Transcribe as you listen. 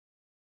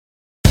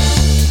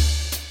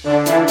Hey,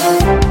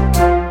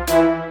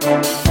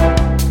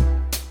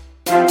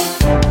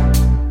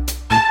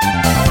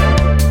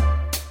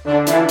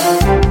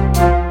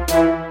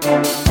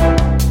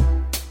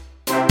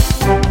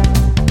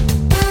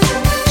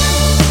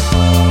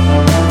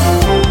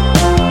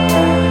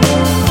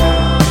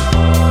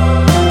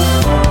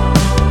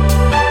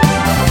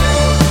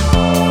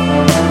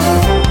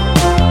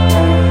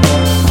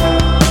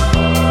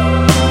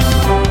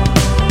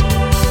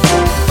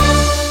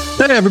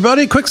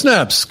 everybody. Quick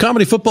Snaps,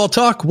 Comedy Football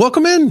Talk.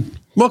 Welcome in.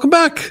 Welcome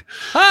back.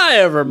 Hi,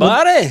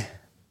 everybody.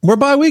 We're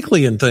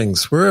bi-weekly in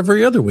things. We're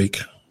every other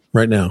week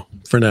right now,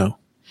 for now.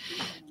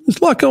 There's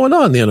a lot going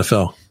on in the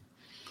NFL.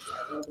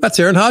 That's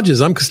Aaron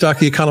Hodges. I'm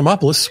Kostaki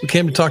Economopoulos. We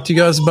came to talk to you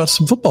guys about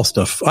some football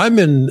stuff. I'm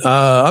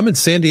in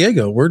San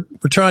Diego. We're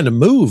trying to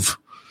move.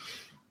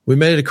 We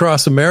made it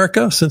across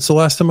America since the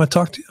last time I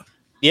talked to you.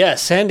 Yeah,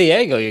 San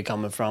Diego you're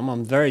coming from.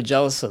 I'm very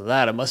jealous of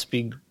that. It must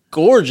be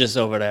gorgeous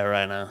over there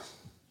right now.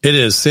 It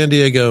is. San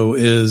Diego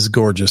is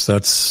gorgeous.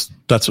 That's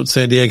what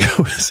San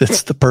Diego is.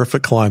 It's the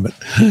perfect climate.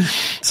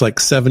 It's like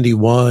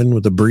 71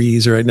 with a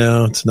breeze right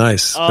now. It's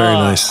nice. Very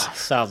nice.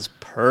 Sounds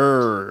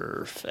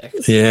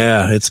perfect.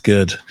 Yeah, it's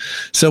good.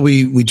 So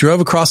we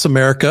drove across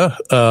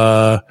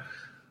America.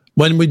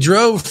 When we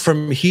drove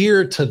from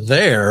here to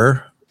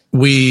there,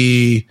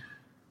 we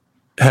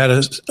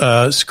had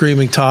a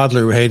screaming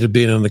toddler who hated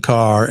being in the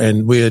car,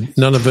 and we had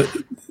none of it.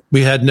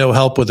 We had no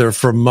help with her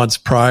for months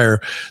prior.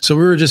 So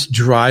we were just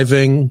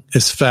driving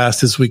as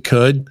fast as we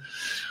could.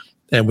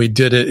 And we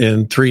did it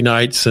in 3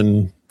 nights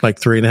and like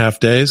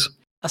 3.5 days.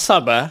 That's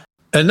not bad.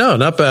 And no,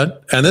 not bad.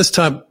 And this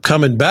time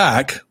coming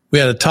back, we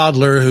had a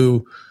toddler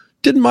who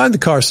didn't mind the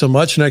car so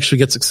much and actually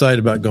gets excited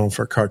about going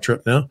for a car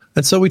trip now.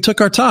 And so we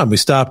took our time. We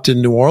stopped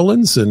in New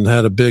Orleans and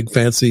had a big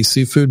fancy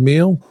seafood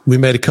meal. We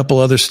made a couple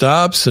other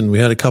stops and we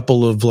had a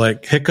couple of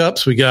like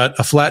hiccups. We got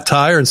a flat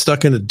tire and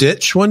stuck in a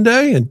ditch one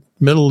day in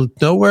middle of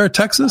nowhere,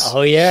 Texas.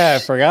 Oh, yeah. I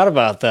forgot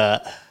about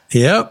that.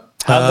 Yep.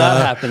 How'd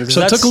that happen?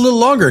 So it took a little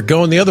longer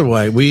going the other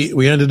way.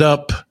 We ended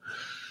up,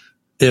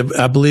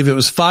 I believe it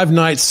was 5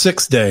 nights,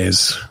 6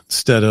 days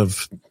instead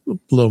of a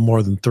little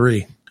more than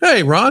 3.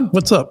 Hey, Ron,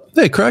 what's up?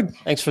 Hey, Craig.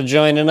 Thanks for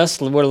joining us.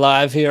 We're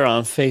live here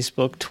on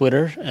Facebook,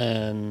 Twitter,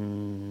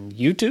 and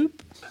YouTube.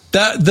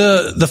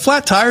 The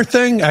flat tire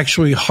thing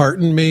actually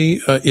heartened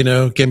me,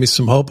 gave me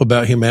some hope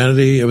about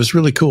humanity. It was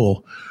really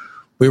cool.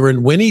 We were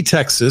in Winnie,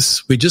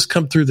 Texas. We just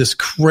come through this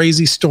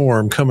crazy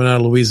storm coming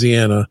out of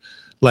Louisiana,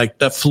 like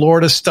that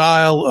Florida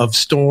style of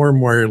storm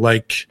where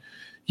like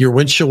your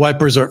windshield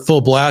wipers are at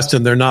full blast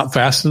and they're not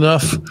fast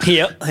enough.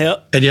 Yep.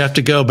 And you have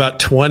to go about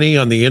 20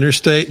 on the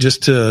interstate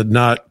just to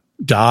not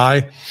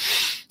die.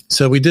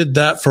 So we did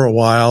that for a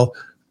while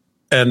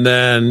and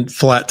then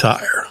flat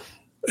tire,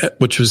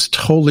 which was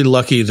totally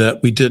lucky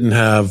that we didn't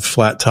have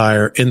flat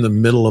tire in the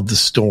middle of the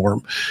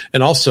storm.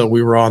 And also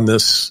we were on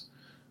this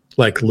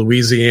like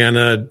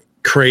Louisiana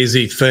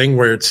crazy thing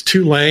where it's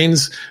 2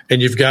 lanes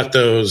and you've got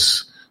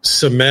those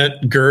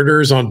cement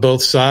girders on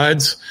both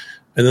sides.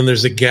 And then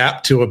there's a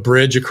gap to a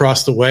bridge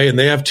across the way and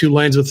they have 2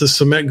 lanes with the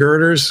cement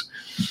girders.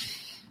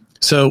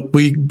 So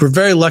we were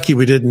very lucky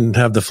we didn't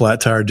have the flat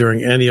tire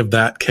during any of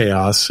that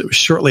chaos. It was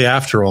shortly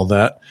after all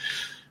that.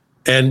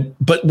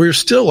 But we were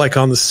still like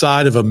on the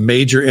side of a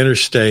major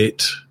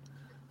interstate.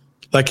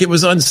 Like it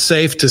was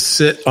unsafe to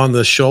sit on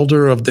the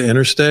shoulder of the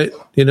interstate.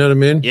 You know what I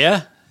mean?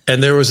 Yeah.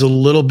 And there was a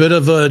little bit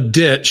of a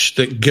ditch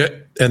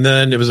and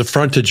then it was a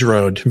frontage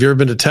road. Have you ever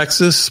been to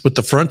Texas with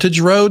the frontage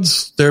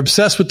roads? They're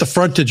obsessed with the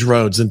frontage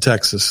roads in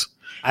Texas.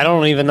 I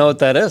don't even know what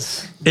that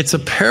is. It's a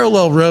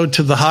parallel road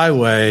to the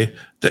highway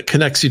that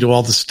connects you to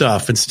all the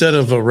stuff instead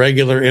of a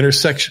regular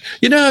intersection.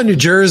 You know how New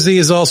Jersey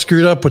is all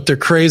screwed up with their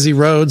crazy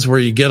roads where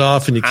you get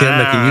off and you can't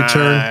make a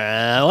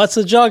U-turn? What's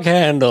a jug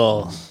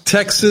handle?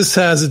 Texas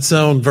has its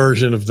own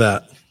version of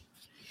that.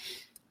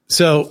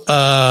 So,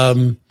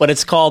 but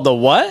it's called the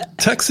what?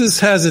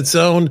 Texas has its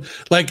own,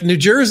 like New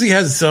Jersey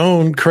has its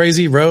own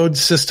crazy road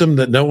system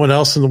that no one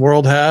else in the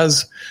world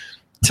has.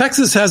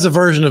 Texas has a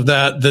version of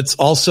that that's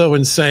also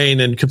insane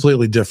and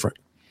completely different.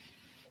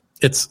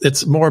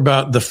 It's more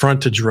about the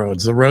frontage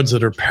roads, the roads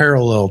that are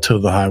parallel to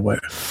the highway.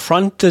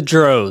 Frontage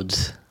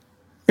roads.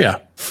 Yeah.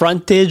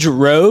 Frontage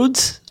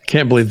roads?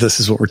 Can't believe this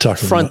is what we're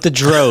talking about.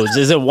 Frontage roads.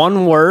 Is it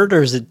one word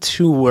or is it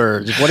 2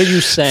 words? What are you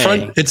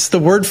saying? It's the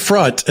word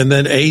front and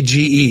then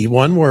AGE.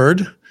 One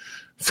word.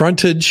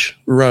 Frontage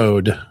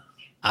road.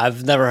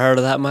 I've never heard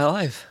of that in my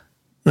life.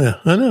 Yeah,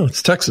 I know.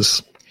 It's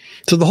Texas.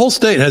 So the whole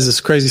state has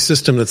this crazy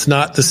system that's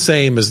not the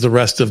same as the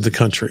rest of the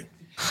country.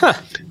 Huh.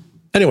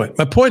 Anyway,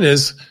 my point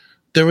is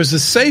there was a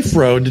safe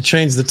road to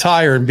change the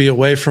tire and be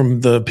away from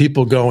the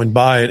people going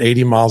by at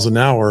 80 miles an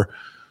hour,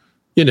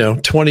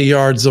 20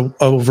 yards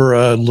over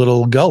a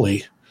little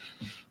gully.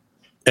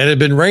 And it had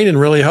been raining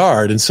really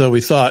hard. And so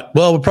we thought,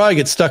 well, we'll probably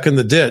get stuck in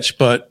the ditch,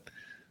 but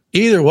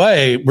either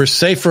way, we're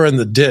safer in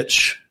the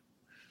ditch.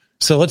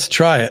 So let's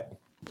try it.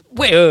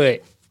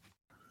 Wait.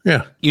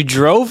 Yeah. You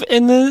drove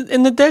in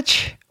the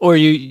ditch or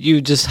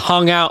you just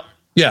hung out?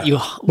 Yeah.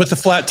 With a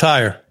flat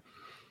tire.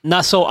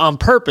 Not so on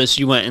purpose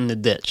you went in the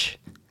ditch.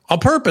 on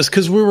purpose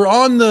because we were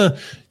on the,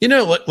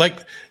 like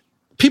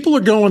people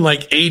are going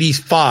like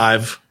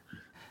 85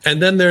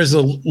 and then there's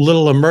a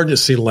little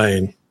emergency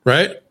lane,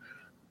 right?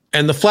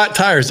 And the flat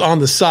tire's on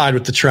the side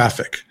with the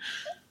traffic.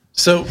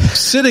 So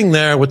sitting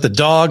there with the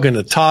dog and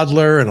a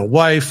toddler and a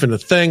wife and a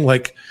thing,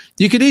 like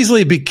you could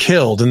easily be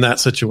killed in that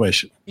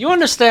situation. You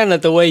understand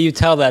that the way you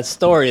tell that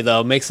story,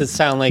 though, makes it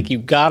sound like you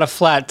got a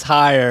flat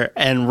tire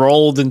and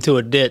rolled into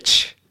a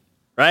ditch,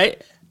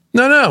 right?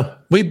 No.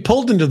 We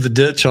pulled into the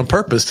ditch on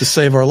purpose to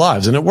save our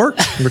lives, and it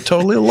worked. We're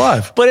totally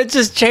alive. But it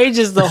just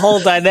changes the whole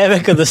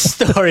dynamic of the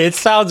story. It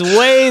sounds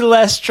way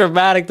less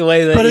traumatic the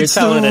way that you're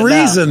telling it now. But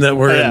it's the reason that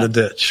we're in the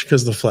ditch,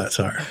 because of the flat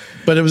tire.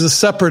 But it was a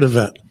separate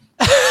event.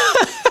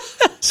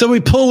 So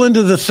we pull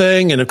into the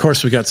thing, and of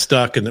course we got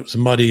stuck, and it was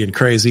muddy and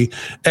crazy.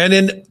 And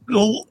in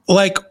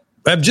like,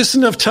 I have just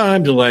enough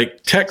time to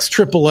like text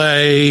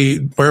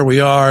AAA where we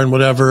are and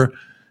whatever.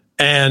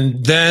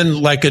 And then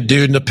like a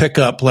dude in a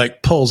pickup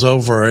like pulls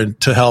over and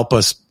to help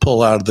us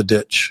pull out of the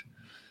ditch.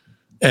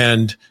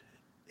 And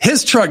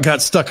his truck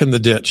got stuck in the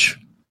ditch.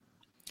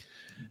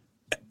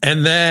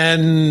 And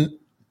then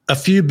a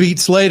few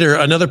beats later,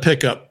 another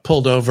pickup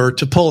pulled over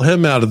to pull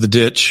him out of the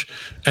ditch.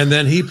 And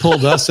then he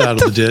pulled us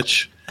out of the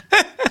ditch.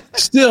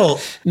 Still,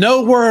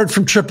 no word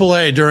from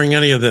AAA during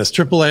any of this.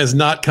 AAA is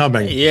not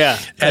coming. Yeah.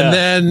 And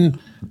then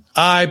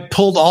I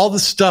pulled all the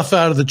stuff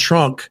out of the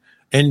trunk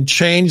and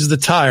changed the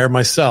tire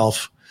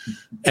myself.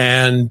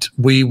 And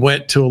we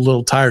went to a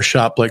little tire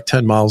shop like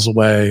 10 miles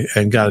away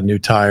and got a new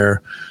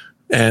tire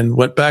and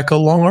went back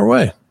along our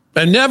way.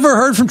 I never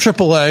heard from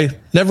AAA.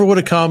 Never would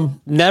have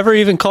come. Never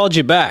even called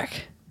you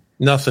back.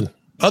 Nothing.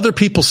 Other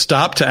people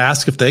stopped to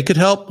ask if they could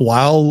help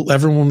while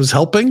everyone was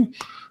helping.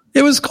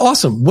 It was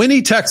awesome.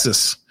 Winnie,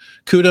 Texas.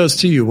 Kudos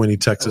to you, Winnie,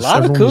 Texas. A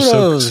lot Everyone of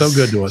kudos. was so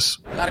good to us.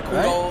 A lot of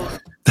kudos.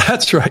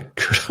 That's right.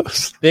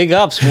 Kudos. Big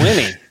ups,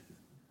 Winnie.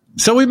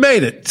 So we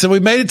made it. So we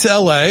made it to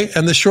LA.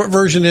 And the short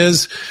version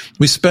is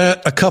we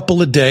spent a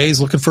couple of days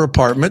looking for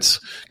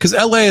apartments because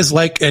LA is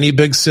like any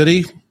big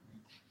city,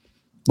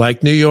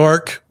 like New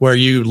York, where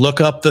you look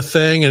up the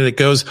thing and it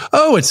goes,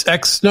 oh, it's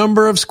X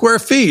number of square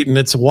feet and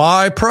it's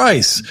Y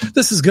price.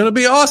 This is going to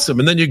be awesome.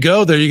 And then you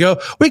go there, you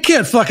go, we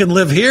can't fucking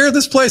live here.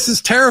 This place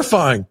is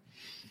terrifying.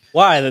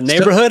 Why? The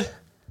neighborhood?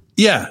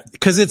 Yeah,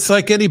 because it's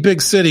like any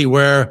big city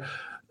where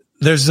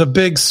there's a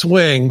big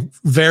swing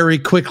very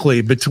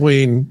quickly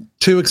between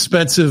too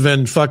expensive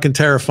and fucking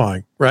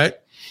terrifying, right?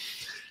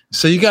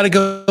 So you got to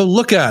go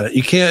look at it.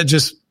 You can't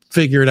just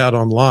figure it out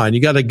online.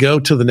 You got to go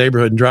to the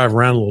neighborhood and drive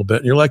around a little bit.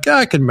 And you're like,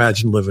 I can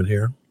imagine living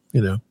here,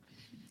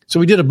 So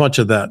we did a bunch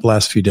of that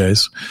last few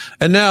days.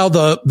 And now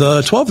the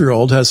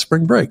 12-year-old has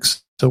spring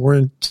breaks. So we're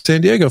in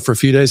San Diego for a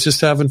few days just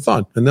having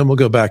fun. And then we'll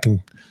go back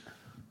and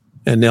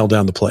nail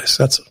down the place.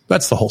 That's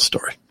the whole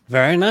story.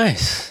 Very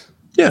nice.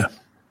 Yeah.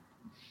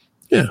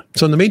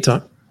 So in the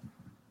meantime,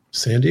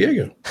 San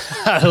Diego.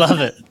 I love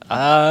it.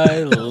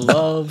 I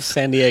love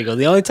San Diego.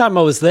 The only time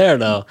I was there,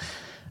 though,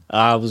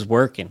 I was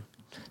working.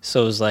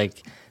 So it was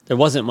like there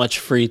wasn't much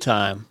free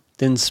time.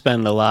 Didn't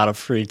spend a lot of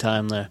free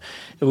time there.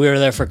 We were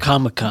there for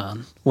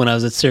Comic-Con when I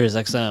was at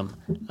SiriusXM.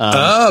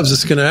 I was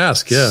just going to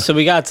ask, yeah. So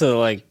we got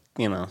to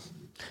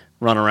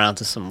run around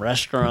to some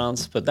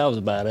restaurants, but that was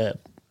about it.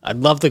 I'd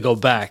love to go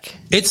back.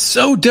 It's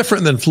so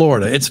different than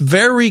Florida. It's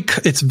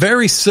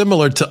very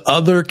similar to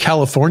other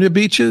California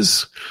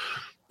beaches,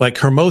 like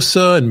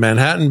Hermosa and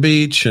Manhattan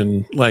Beach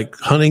and like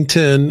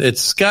Huntington.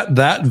 It's got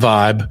that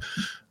vibe.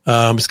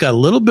 It's got a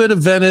little bit of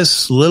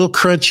Venice, a little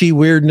crunchy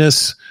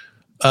weirdness,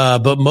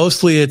 but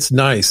mostly it's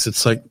nice.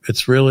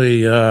 It's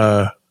really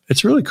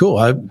cool.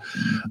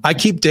 I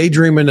keep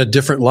daydreaming a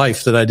different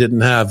life that I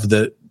didn't have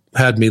that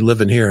had me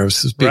living here. It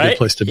was just a good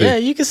place to be. Yeah,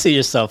 you can see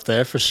yourself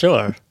there for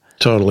sure.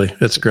 Totally.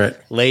 It's great.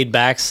 Laid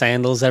back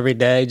sandals every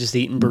day, just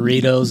eating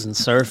burritos and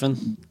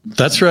surfing.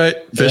 That's right.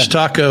 Fish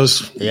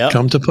tacos. Yep.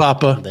 Come to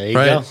Papa. There you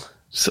go.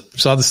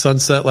 Saw the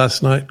sunset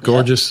last night.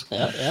 Gorgeous.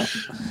 Yeah.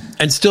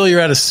 And still you're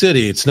at a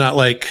city. It's not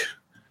like,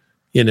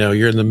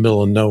 you're in the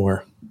middle of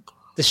nowhere.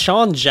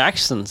 Deshaun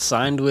Jackson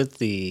signed with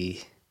the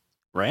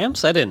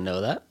Rams? I didn't know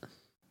that.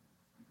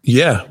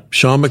 Yeah.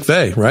 Sean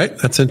McVay, right?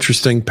 That's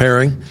interesting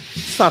pairing.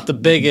 It's not the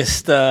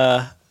biggest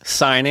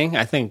signing.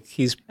 I think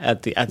he's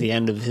at the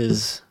end of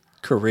his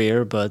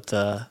career, but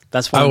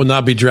that's one. I will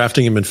not be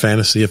drafting him in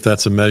fantasy if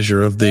that's a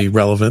measure of the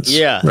relevance.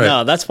 Yeah, right.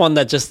 No, that's one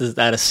that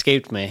that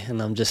escaped me,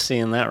 and I'm just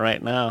seeing that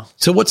right now.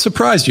 So what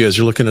surprised you as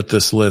you're looking at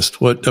this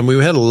list? We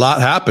had a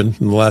lot happen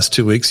in the last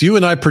 2 weeks. You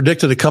and I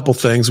predicted a couple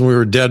things, and we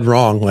were dead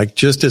wrong, like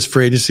just as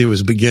free agency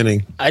was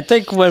beginning. I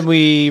think when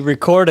we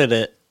recorded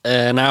it,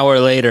 an hour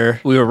later,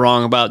 we were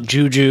wrong about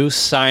Juju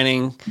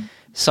signing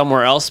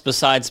somewhere else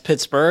besides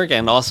Pittsburgh,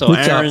 and also we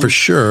thought for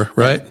sure,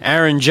 right?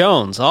 Aaron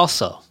Jones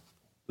also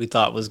we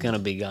thought was going to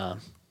be gone.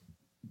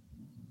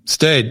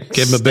 Gave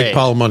him a big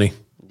pile of money.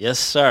 Yes,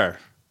 sir.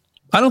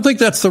 I don't think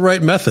that's the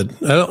right method.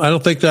 I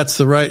don't think that's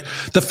the right.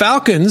 The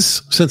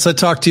Falcons, since I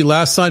talked to you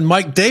last, signed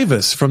Mike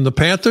Davis from the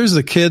Panthers,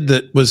 the kid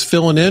that was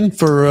filling in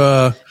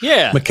for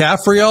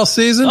McCaffrey all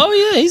season. Oh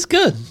yeah, he's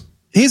good.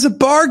 He's a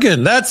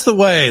bargain. That's the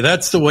way.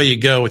 That's the way you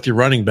go with your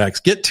running backs.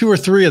 Get 2 or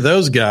 3 of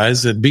those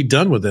guys and be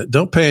done with it.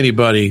 Don't pay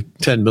anybody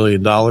 $10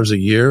 million a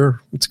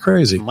year. It's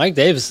crazy. Mike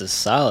Davis is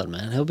solid,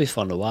 man. He'll be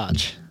fun to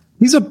watch.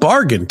 He's a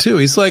bargain too.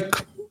 He's like,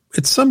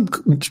 it's some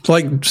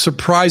like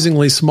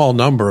surprisingly small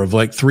number of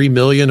like 3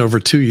 million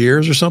over 2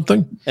 years or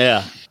something.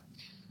 Yeah.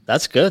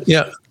 That's good.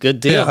 Yeah.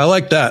 Good deal. Yeah, I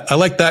like that. I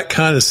like that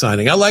kind of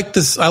signing. I like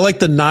this. I like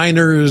the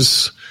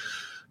Niners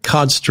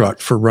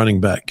construct for running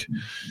back.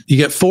 You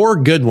get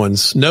 4 good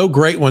ones, no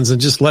great ones, and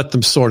just let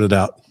them sort it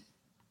out.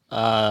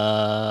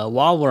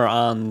 While we're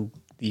on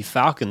the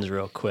Falcons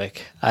real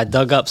quick, I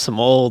dug up some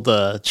old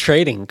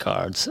trading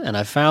cards and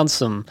I found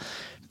some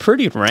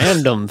pretty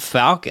random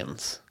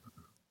Falcons.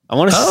 I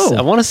want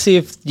to see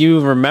if you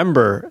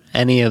remember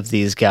any of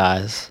these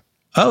guys.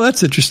 Oh,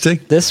 that's interesting.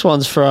 This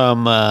one's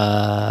from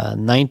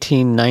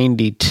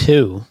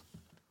 1992.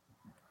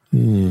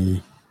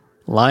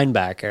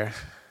 Linebacker.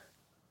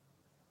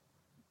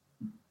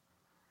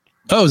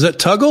 Oh, is that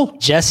Tuggle?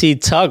 Jesse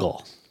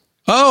Tuggle.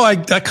 Oh, I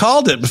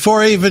called it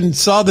before I even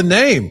saw the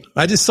name.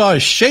 I just saw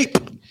his shape.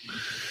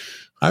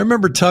 I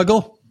remember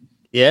Tuggle.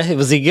 Yeah,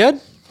 was he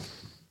good?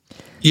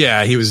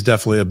 Yeah, he was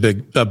definitely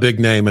a big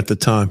name at the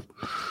time.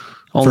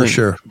 Only for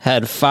sure.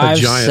 Had 5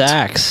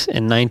 sacks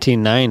in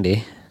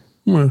 1990.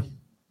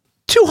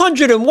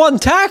 201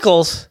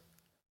 tackles.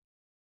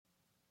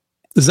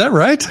 Is that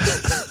right?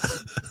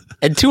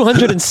 And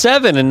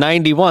 207 in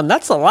 91.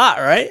 That's a lot,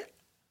 right?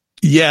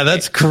 Yeah,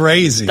 that's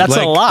crazy. That's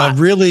a lot. A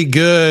really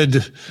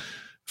good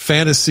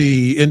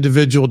fantasy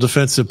individual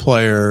defensive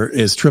player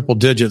is triple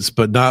digits,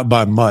 but not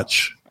by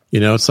much. You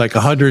know, it's like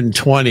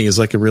 120 is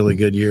like a really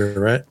good year,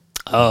 right?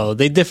 Oh,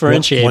 they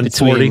differentiate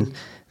between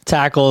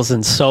tackles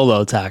and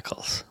solo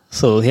tackles.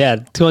 So he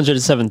had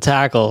 207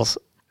 tackles,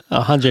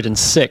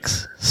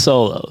 106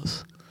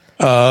 solos.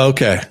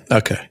 Okay.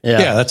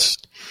 Yeah, that's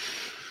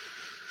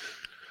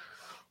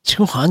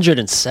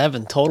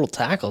 207 total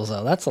tackles,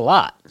 though. That's a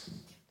lot.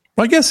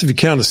 Well, I guess if you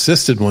count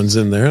assisted ones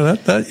in there,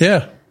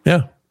 yeah.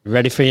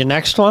 Ready for your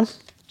next one?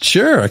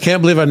 Sure. I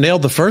can't believe I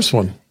nailed the first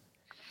one.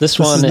 This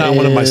one is not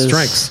one of my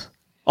strengths.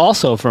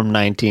 Also from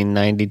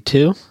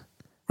 1992.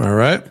 All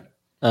right.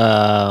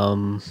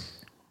 Looks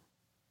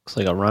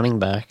like a running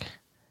back.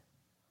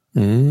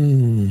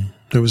 Who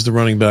was the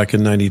running back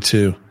in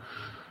 92?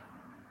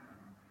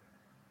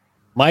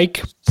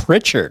 Mike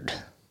Pritchard.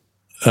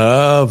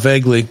 Oh,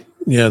 vaguely.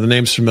 Yeah, the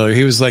name's familiar.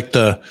 He was like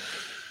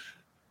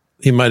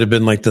he might have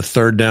been like the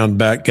 3rd down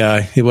back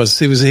guy. He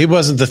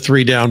wasn't the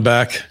 3 down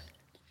back.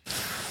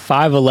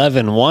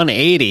 5'11",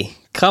 180,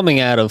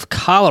 coming out of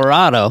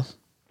Colorado.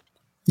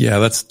 Yeah,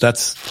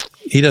 that's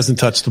he doesn't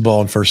touch the ball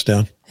on first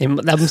down.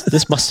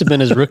 This must have been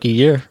his rookie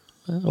year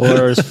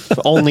or his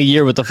only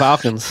year with the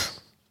Falcons.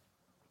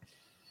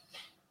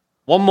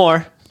 One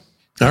more.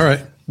 All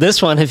right.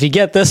 This one, if you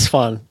get this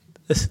one,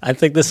 I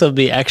think this will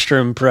be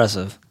extra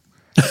impressive.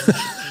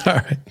 All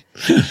right.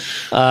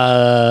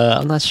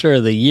 I'm not sure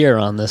of the year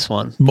on this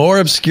one. More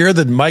obscure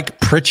than Mike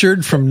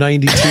Pritchard from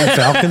 92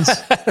 Falcons?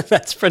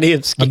 That's pretty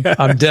obscure.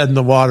 I'm dead in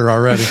the water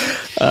already.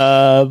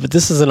 But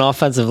this is an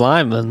offensive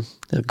lineman,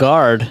 a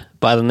guard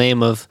by the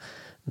name of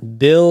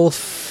Bill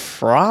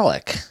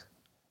Frolic.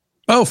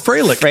 Oh,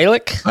 Fralick.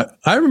 Fralick?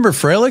 I remember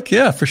Fralick.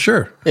 Yeah, for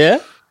sure. Yeah?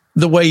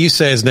 The way you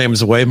say his name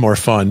is way more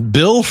fun.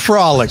 Bill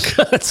Frolic.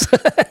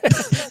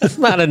 That's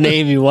not a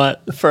name you want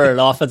for an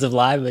offensive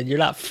lineman. You're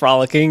not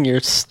frolicking, you're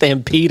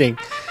stampeding.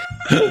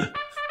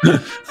 I'm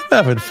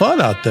having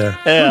fun out there.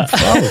 Yeah.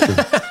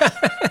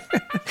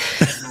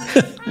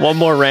 One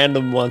more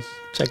random one.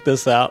 Check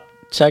this out.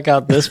 Check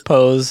out this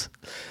pose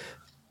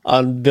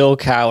on Bill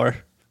Cowher.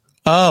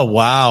 Oh,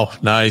 wow.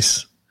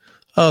 Nice.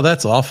 Oh,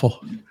 that's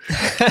awful.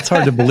 It's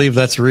hard to believe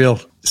that's real.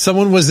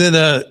 Someone was in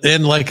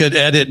like an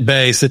edit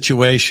bay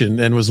situation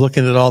and was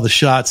looking at all the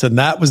shots, and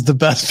that was the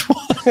best one.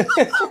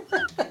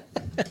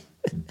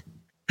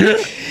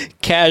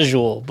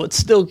 Casual, but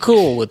still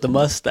cool with the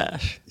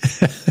mustache.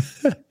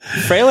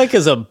 Fralick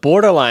is a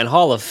borderline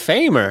Hall of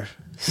Famer,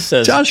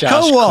 says Josh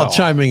Kowal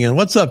chiming in.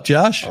 What's up,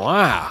 Josh?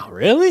 Wow,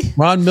 really?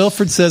 Ron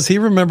Milford says he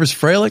remembers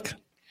Fralick.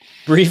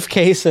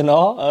 Briefcase and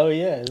all? Oh,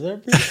 yeah. Is there a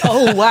briefcase?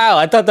 Oh, wow.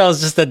 I thought that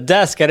was just a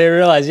desk. I didn't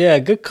realize. Yeah,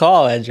 good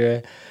call,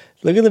 Andrew.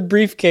 Look at the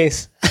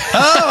briefcase.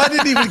 Oh, I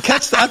didn't even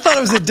catch that. I thought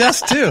it was a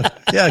desk, too.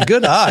 Yeah,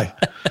 good eye.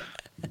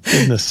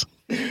 Goodness.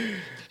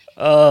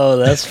 Oh,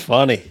 that's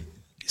funny.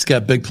 He's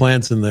got big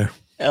plans in there.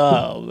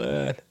 Oh,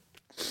 man.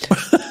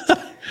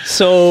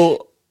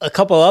 So, a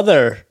couple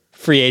other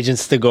free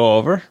agents to go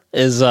over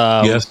is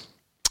yes.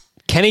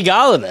 Kenny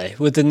Golladay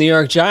with the New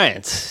York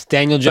Giants.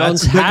 Daniel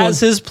Jones has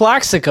his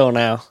Plaxico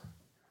now.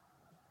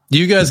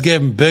 You guys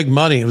gave him big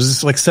money. It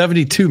was like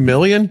 $72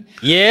 million.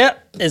 Yeah,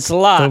 it's a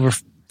lot. Over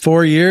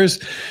 4 years.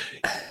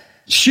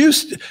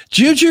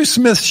 Juju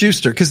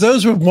Smith-Schuster, because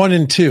those were 1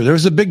 and 2. There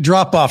was a big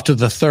drop-off to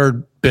the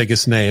 3rd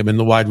biggest name in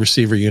the wide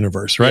receiver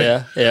universe,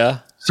 right?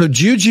 Yeah. So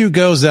Juju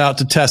goes out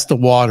to test the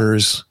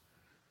waters,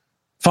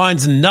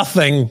 finds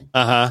nothing,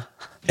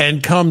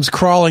 and comes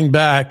crawling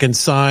back and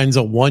signs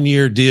a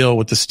 1-year deal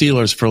with the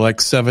Steelers for like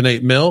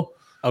 $7-8 million.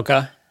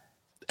 Okay.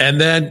 And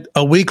then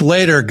a week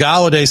later,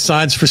 Galladay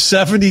signs for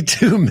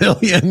 $72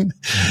 million.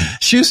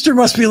 Schuster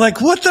must be like,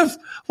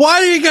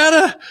 why do you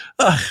gotta,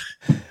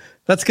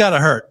 that's gotta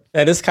hurt.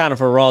 That is kind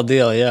of a raw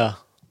deal. Yeah.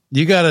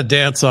 You gotta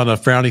dance on a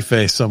frowny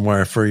face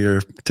somewhere for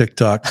your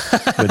TikTok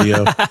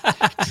video.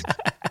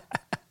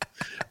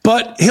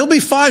 But he'll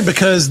be fine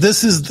because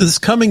this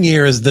coming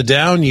year is the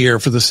down year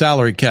for the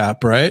salary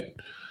cap, right?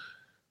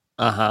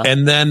 Uh-huh.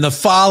 And then the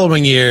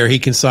following year, he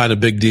can sign a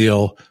big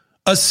deal,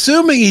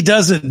 assuming he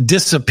doesn't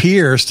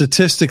disappear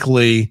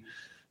statistically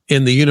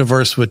in the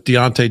universe with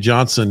Deontay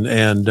Johnson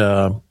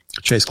and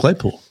Chase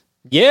Claypool.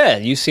 Yeah,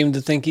 you seem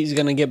to think he's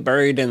going to get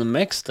buried in the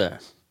mix there.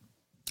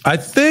 I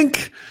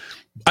think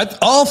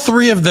all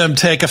three of them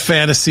take a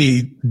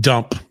fantasy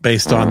dump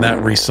based on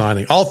that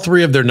re-signing. All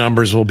three of their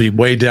numbers will be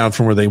way down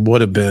from where they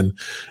would have been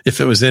if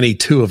it was any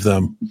two of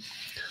them.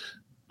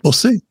 We'll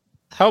see.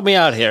 Help me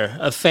out here.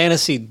 A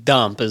fantasy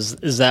dump,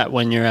 is that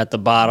when you're at the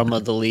bottom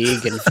of the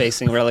league and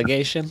facing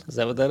relegation? Is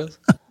that what that is?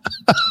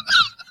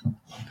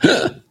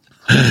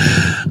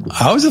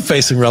 I wasn't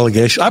facing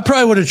relegation. I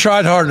probably would have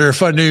tried harder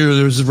if I knew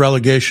there was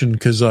relegation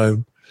because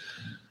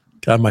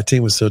my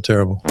team was so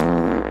terrible.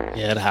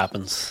 Yeah, it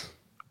happens.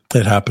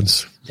 It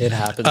happens. It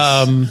happens.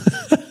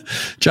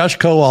 Josh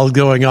Kowal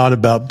going on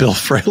about Bill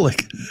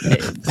Fralick.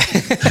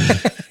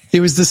 He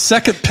was the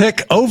second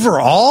pick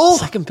overall?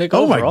 Second pick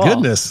overall. overall. Oh, my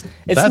goodness.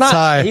 It's That's not,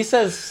 high. He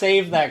says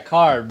save that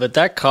card, but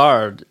that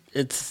card,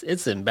 it's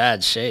in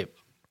bad shape.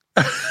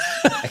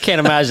 I can't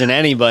imagine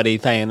anybody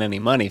paying any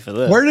money for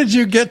this. Where did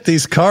you get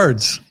these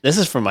cards? This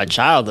is from my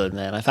childhood,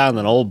 man. I found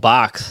an old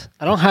box.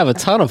 I don't have a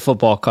ton of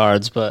football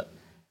cards, but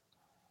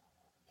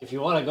if you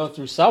want to go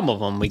through some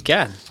of them, we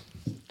can.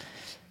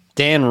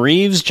 Dan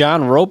Reeves,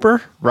 John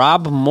Roper,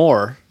 Rob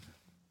Moore.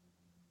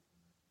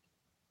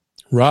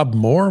 Rob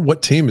Moore?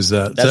 What team is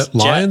that? That's is that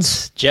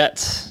Lions?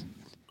 Jets.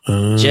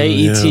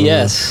 Jets.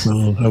 Yeah,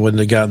 well, I wouldn't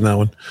have gotten that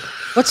one.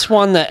 What's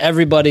one that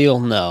everybody will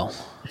know?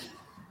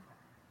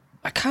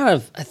 I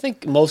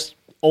think most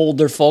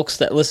older folks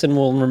that listen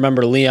will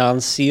remember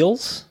Leon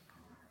Seals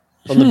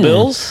from the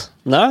Bills.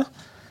 No?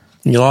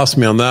 You lost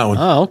me on that one.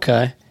 Oh,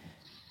 okay.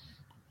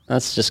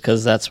 That's just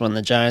because that's when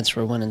the Giants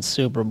were winning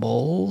Super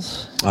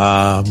Bowls.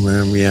 Yeah.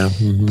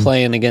 Mm-hmm.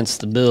 Playing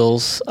against the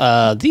Bills.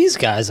 These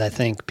guys, I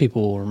think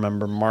people will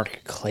remember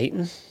Mark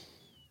Clayton.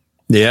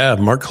 Yeah,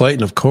 Mark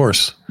Clayton, of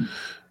course.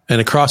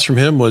 And across from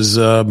him was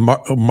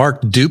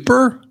Mark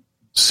Duper,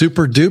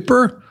 Super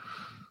Duper.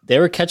 They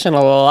were catching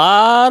a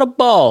lot of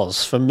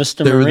balls from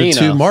Mr. They Marino. were the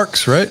two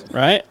Marks, right?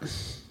 Right.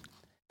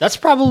 That's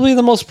probably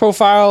the most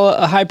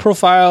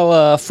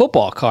high-profile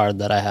football card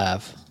that I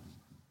have.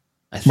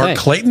 I think. Mark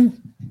Clayton?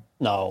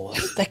 No,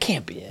 that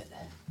can't be it.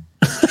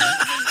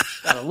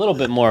 Got a little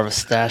bit more of a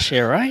stash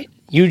here, right?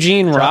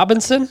 Eugene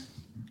Robinson?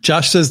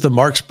 Josh says the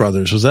Marx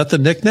Brothers. Was that the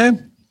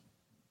nickname?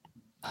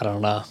 I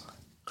don't know.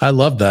 I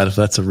love that if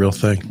that's a real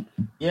thing.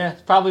 Yeah,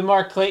 it's probably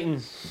Mark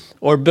Clayton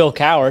or Bill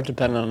Cowher,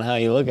 depending on how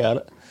you look at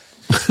it.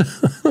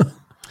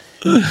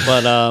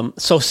 But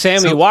so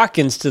Sammy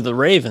Watkins to the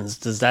Ravens,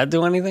 does that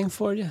do anything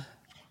for you?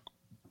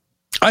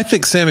 I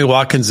think Sammy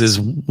Watkins is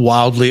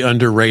wildly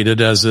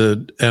underrated as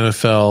an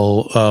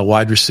NFL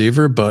wide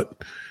receiver,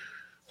 but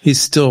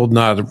he's still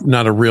not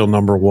a real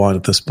number one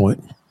at this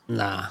point.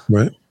 Nah.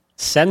 Right?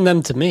 Send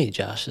them to me,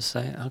 Josh is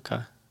saying. Okay.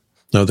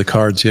 No, the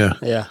cards, yeah.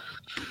 Yeah.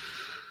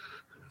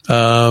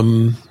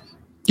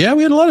 Yeah,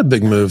 we had a lot of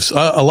big moves.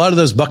 A lot of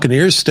those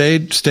Buccaneers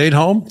stayed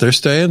home. They're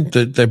staying.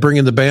 They're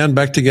bringing the band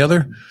back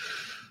together.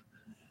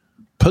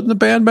 Putting the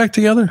band back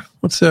together?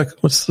 What's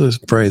the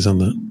phrase on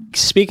that?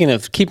 Speaking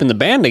of keeping the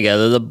band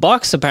together, the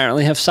Bucs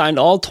apparently have signed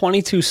all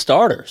 22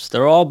 starters.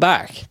 They're all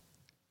back.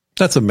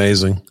 That's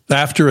amazing.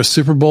 After a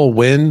Super Bowl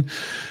win,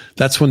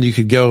 that's when you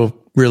could go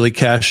really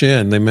cash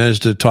in. They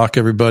managed to talk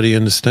everybody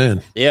into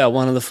staying. Yeah,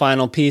 one of the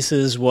final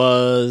pieces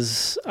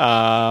was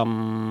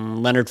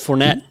Leonard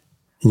Fournette.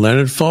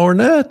 Leonard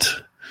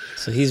Fournette.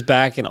 So he's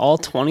back, and all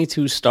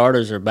 22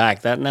 starters are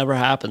back. That never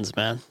happens,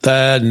 man.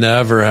 That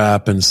never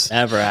happens.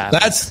 Never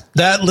happens.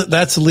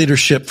 That's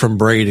leadership from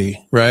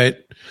Brady, right?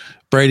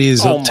 Brady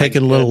is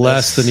taking a little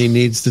less than he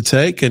needs to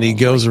take, and he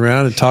goes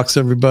around and talks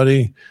to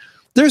everybody.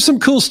 There's some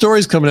cool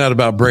stories coming out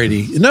about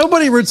Brady.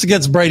 Nobody roots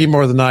against Brady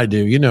more than I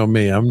do. You know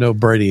me. I'm no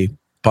Brady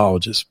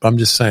apologist. I'm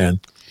just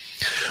saying.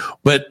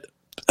 But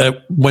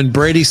when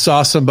Brady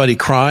saw somebody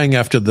crying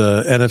after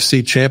the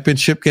NFC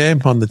Championship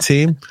game on the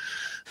team,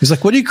 he's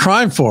like, "What are you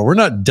crying for? We're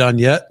not done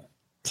yet."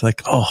 It's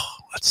like, oh,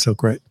 that's so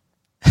great.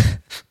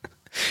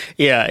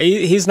 Yeah,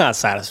 he's not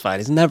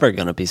satisfied. He's never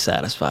going to be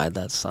satisfied,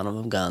 that son of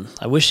a gun.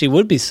 I wish he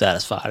would be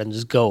satisfied and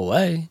just go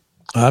away.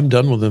 I'm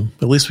done with him.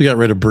 At least we got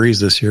rid of Breeze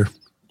this year.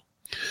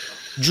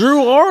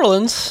 Drew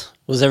Orleans.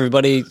 Was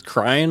everybody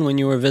crying when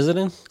you were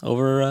visiting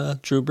over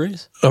Drew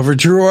Brees? Over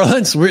Drew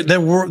Orleans?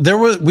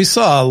 We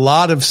saw a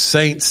lot of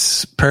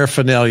Saints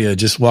paraphernalia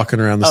just walking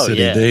around the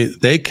city. Yeah.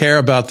 They care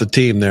about the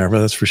team there,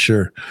 but that's for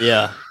sure.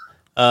 Yeah.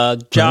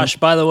 Josh,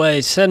 by the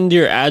way, send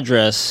your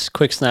address,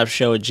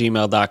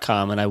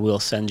 quicksnapshow@gmail.com, and I will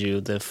send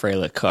you the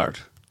Fralick card.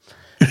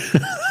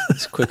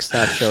 It's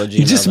quicksnapshow@gmail.com.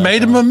 You just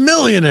made him a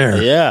millionaire.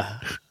 Yeah.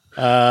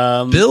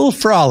 Bill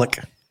Frolic.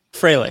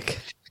 Frolic.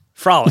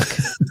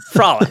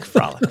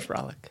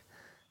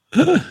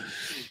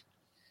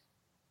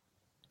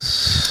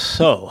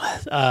 So,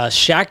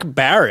 Shaq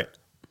Barrett.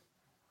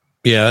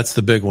 Yeah, that's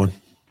the big one.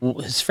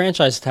 His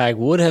franchise tag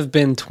would have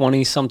been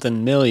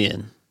 20-something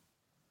million.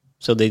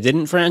 So they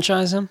didn't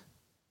franchise him?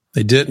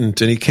 They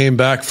didn't. And he came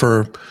back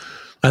for,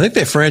 I think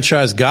they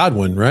franchised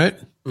Godwin, right?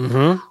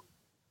 Mm-hmm.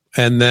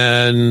 And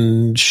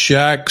then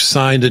Shaq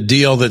signed a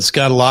deal that's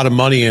got a lot of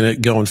money in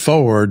it going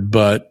forward,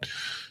 but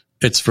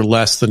it's for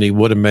less than he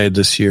would have made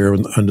this year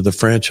under the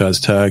franchise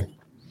tag.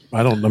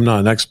 I'm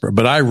not an expert,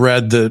 but I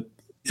read that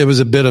it was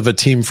a bit of a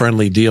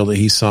team-friendly deal that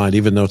he signed,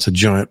 even though it's a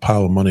giant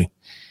pile of money.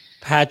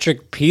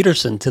 Patrick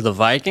Peterson to the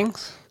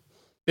Vikings?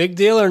 Big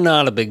deal or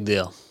not a big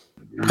deal?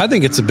 I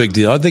think it's a big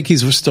deal. I think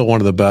he's still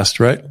one of the best,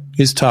 right?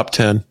 He's top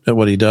 10 at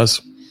what he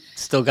does.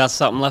 Still got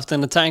something left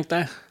in the tank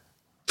there?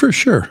 For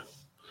sure.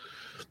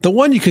 The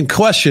one you can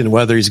question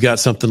whether he's got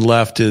something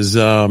left is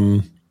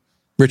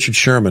Richard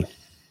Sherman.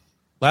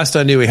 Last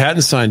I knew, he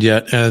hadn't signed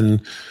yet,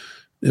 and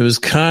it was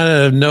kind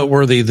of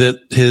noteworthy that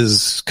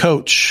his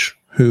coach,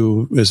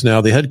 who is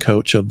now the head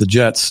coach of the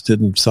Jets,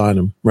 didn't sign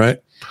him, right?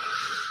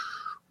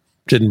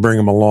 Didn't bring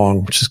him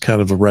along, which is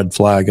kind of a red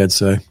flag, I'd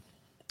say.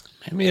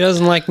 Maybe he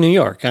doesn't like New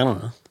York. I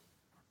don't know.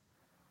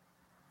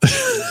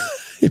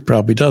 He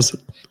probably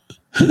doesn't.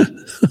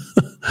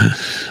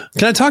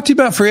 Can I talk to you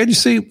about free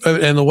agency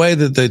and the way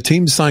that the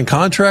teams sign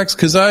contracts?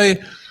 Because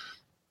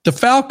the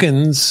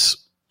Falcons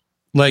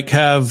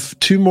have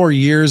 2 more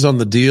years on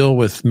the deal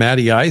with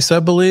Matty Ice, I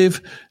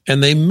believe,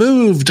 and they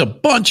moved a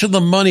bunch of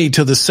the money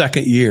to the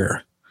second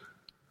year.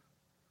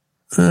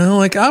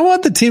 I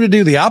want the team to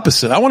do the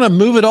opposite. I want to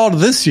move it all to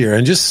this year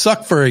and just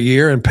suck for a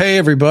year and pay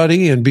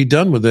everybody and be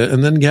done with it,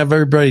 and then have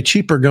everybody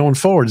cheaper going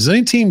forward. Has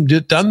any team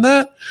done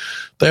that?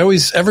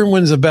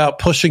 Everyone's about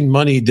pushing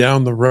money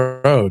down the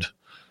road,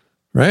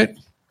 right?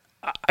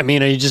 I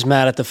mean, are you just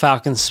mad at the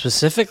Falcons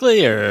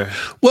specifically, or?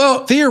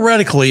 Well,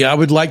 theoretically, I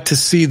would like to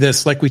see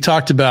this, like we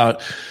talked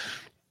about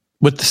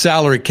with the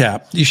salary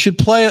cap. You should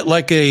play it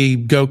like a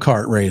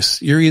go-kart race.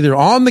 You're either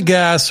on the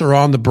gas or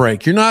on the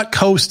brake. You're not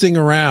coasting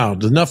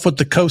around. Enough with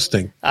the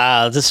coasting.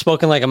 Just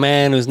spoken like a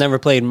man who's never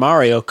played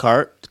Mario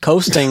Kart.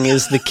 Coasting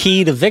is the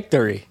key to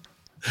victory.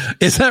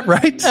 Is that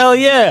right? Hell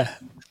yeah.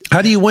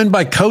 How do you win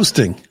by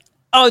coasting?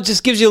 Oh, it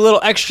just gives you a little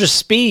extra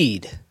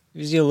speed.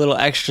 Gives you a little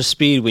extra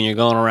speed when you're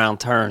going around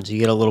turns. You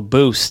get a little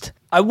boost.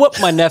 I whoop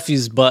my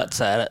nephew's butts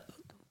at it.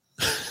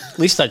 At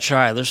least I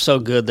try. They're so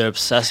good. They're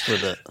obsessed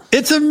with it.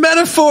 It's a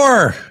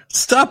metaphor.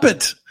 Stop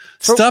it.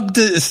 Stop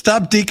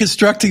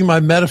deconstructing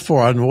my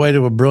metaphor on the way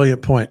to a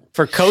brilliant point.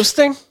 For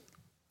coasting?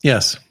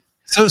 Yes.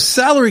 So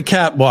salary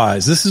cap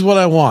wise, this is what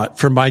I want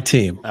for my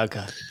team.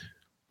 Okay.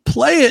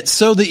 Play it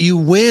so that you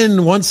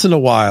win once in a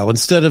while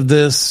instead of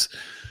this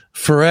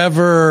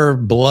forever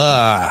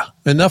blah.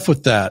 Enough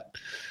with that.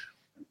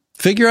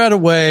 Figure out a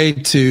way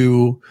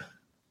to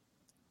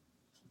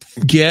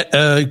get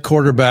a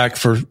quarterback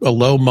for a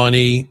low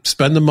money,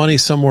 spend the money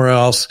somewhere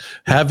else,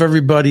 have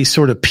everybody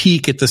sort of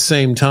peak at the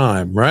same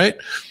time, right?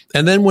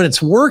 And then when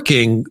it's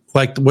working,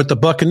 like what the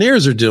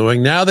Buccaneers are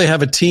doing, now they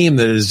have a team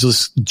that is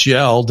just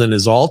gelled and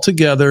is all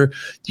together.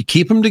 You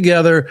keep them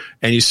together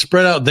and you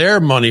spread out their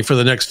money for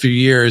the next few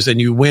years and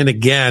you win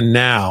again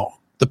now.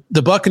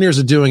 The Buccaneers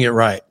are doing it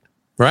right?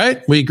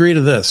 We agree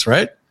to this,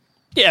 right?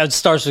 Yeah, it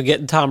starts with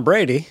getting Tom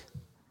Brady.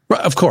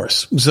 Right, of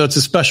course. So it's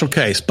a special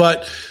case,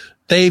 but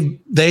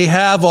they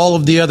have all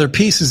of the other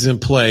pieces in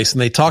place and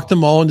they talk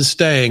them all into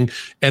staying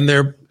and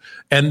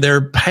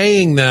they're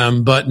paying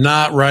them, but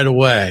not right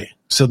away.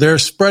 So they're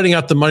spreading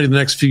out the money the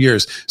next few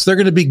years. So they're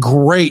going to be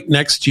great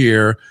next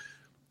year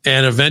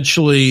and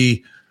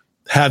eventually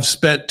have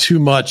spent too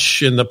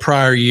much in the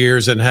prior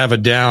years and have a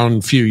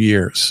down few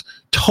years.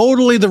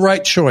 Totally the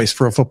right choice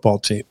for a football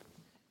team.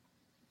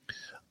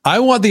 I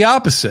want the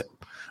opposite.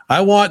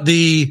 I want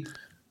the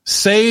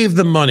save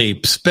the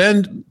money,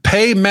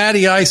 pay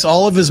Matty Ice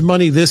all of his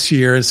money this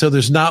year, and so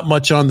there's not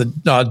much on the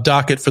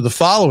docket for the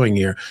following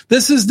year.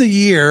 This is the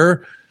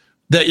year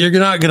that you're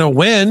not going to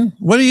win.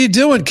 What are you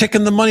doing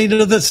kicking the money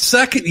to the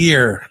second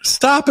year?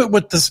 Stop it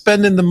with the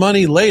spending the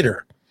money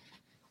later.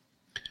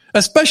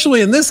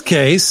 Especially in this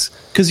case,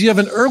 because you have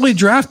an early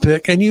draft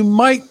pick and you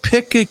might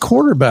pick a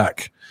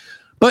quarterback.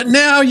 But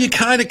now you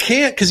kind of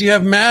can't because you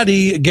have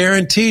Matty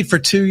guaranteed for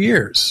 2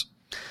 years.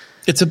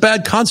 It's a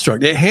bad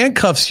construct. It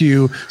handcuffs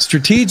you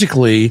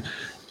strategically,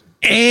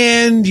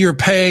 and you're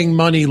paying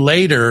money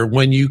later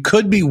when you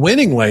could be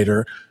winning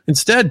later.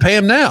 Instead, pay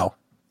him now.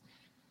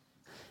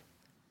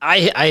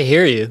 I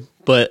hear you,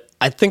 but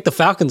I think the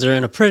Falcons are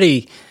in a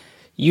pretty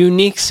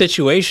unique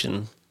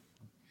situation,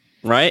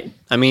 right?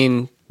 I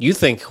mean, you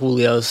think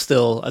Julio's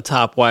still a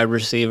top wide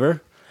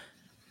receiver.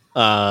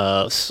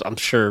 I'm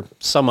sure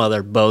some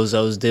other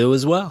bozos do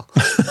as well.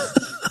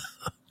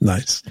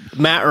 Nice.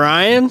 Matt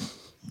Ryan,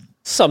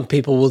 some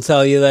people will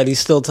tell you that he's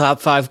still top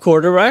 5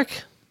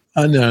 quarterback.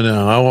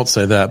 No, I won't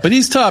say that. But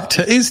he's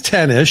he's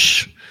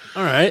 10-ish.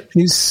 All right.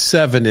 He's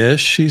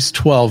 7-ish. He's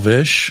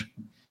 12-ish.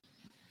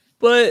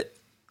 But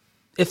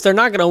if they're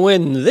not going to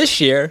win this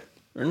year,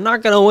 they're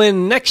not going to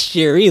win next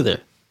year either.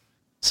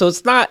 So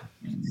it's not,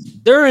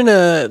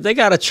 they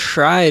got to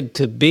try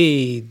to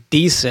be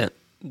decent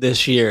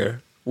this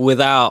year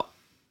without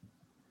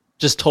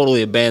just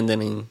totally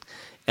abandoning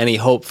any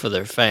hope for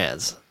their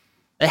fans.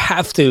 They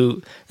have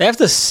to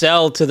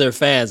sell to their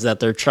fans that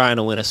they're trying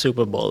to win a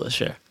Super Bowl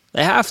this year.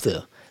 They have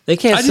to. They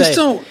can't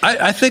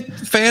I think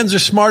fans are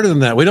smarter than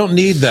that. We don't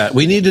need that.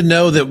 We need to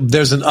know that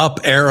there's an up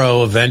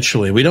arrow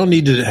eventually. We don't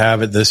need to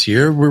have it this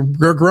year.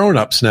 We're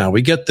grown-ups now.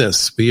 We get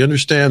this. We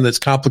understand that it's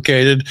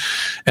complicated,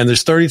 and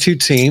there's 32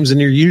 teams,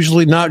 and you're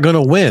usually not going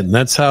to win.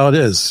 That's how it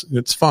is.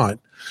 It's fine.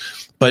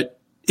 But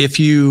if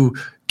you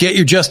get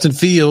your Justin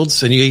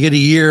Fields and you get a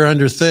year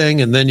under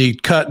thing, and then you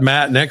cut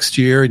Matt next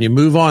year and you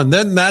move on,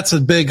 then that's a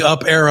big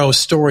up arrow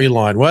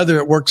storyline, whether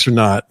it works or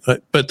not.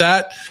 But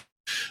that,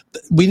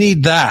 we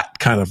need that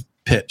kind of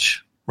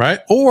pitch,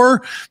 right?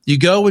 Or you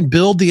go and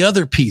build the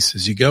other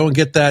pieces. You go and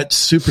get that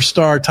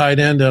superstar tight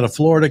end out of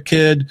Florida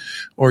kid,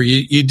 or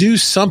you do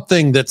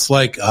something that's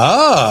like,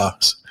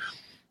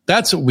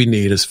 that's what we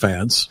need as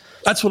fans.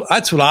 That's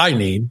what I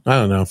need. I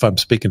don't know if I'm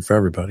speaking for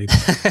everybody.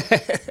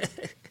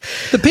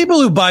 The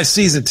people who buy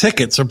season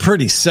tickets are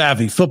pretty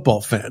savvy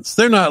football fans.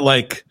 They're not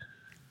like,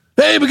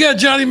 hey, we got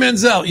Johnny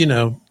Manziel. You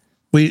know,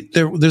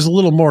 there's a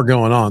little more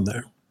going on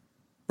there,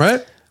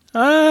 right?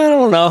 I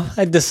don't know.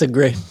 I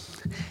disagree.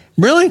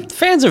 Really?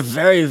 Fans are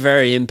very,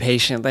 very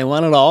impatient. They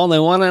want it all, and they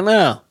want it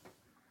now.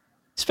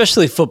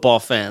 Especially football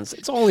fans.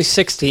 It's only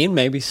 16,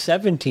 maybe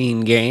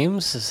 17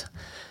 games.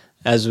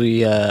 As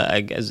we,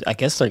 I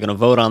guess they're going to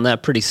vote on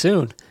that pretty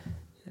soon.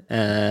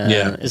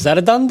 Yeah. Is that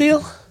a done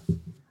deal?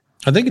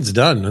 I think it's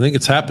done. I think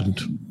it's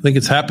happened. I think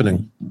it's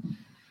happening.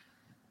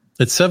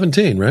 It's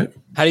 17, right?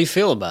 How do you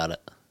feel about it?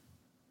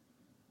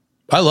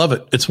 I love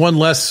it. It's one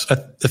less,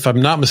 if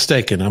I'm not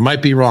mistaken. I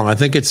might be wrong. I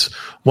think it's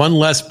one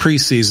less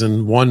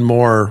preseason, one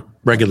more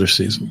regular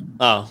season.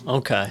 Oh,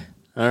 okay.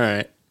 All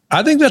right.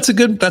 I think that's a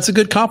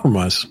good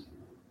compromise.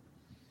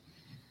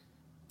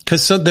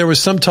 Because there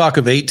was some talk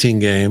of 18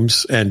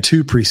 games and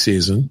 2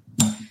 preseason.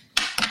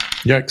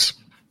 Yikes.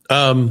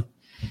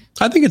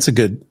 I think it's a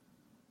good.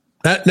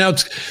 Now,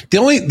 it's the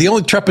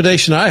only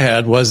trepidation I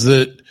had was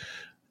that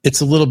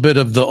it's a little bit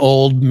of the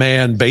old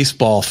man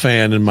baseball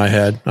fan in my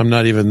head. I'm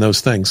not even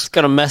those things. It's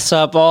going to mess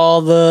up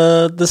all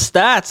the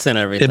stats and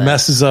everything. It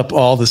messes up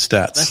all the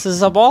stats.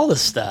 Messes up all the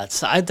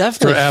stats. I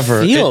definitely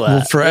feel that. It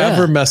will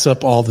forever mess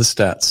up all the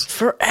stats.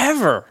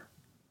 Forever.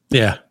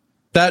 Yeah.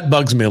 That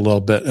bugs me a little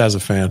bit as a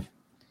fan.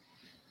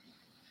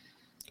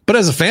 But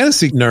as a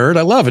fantasy nerd,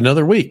 I love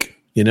another week.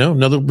 You know,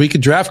 another week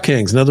of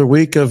DraftKings, another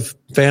week of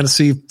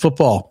fantasy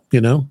football,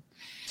 you know.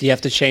 Do you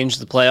have to change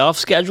the playoff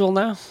schedule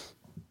now?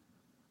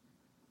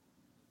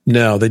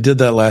 No, they did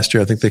that last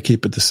year. I think they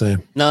keep it the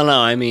same. No,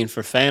 I mean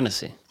for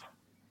fantasy.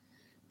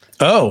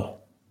 Oh,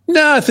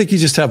 no, I think you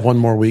just have one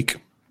more week.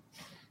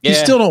 Yeah. You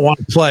still don't want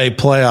to play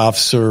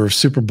playoffs or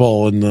Super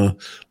Bowl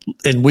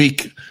in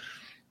week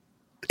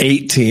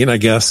 18, I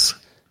guess,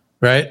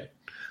 right?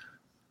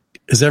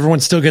 Because everyone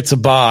still gets a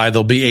bye.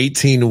 There'll be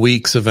 18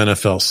 weeks of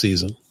NFL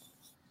season.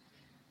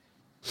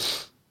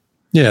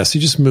 Yeah, so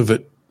you just move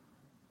it.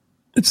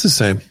 It's the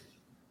same.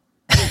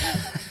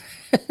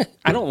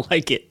 I don't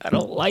like it.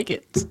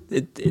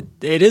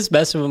 It is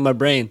messing with my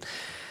brain.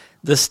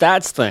 The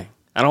stats thing.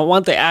 I don't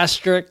want the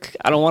asterisk.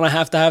 I don't want to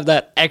have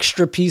that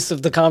extra piece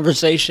of the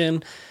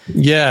conversation.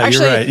 Yeah,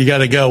 you're right. You got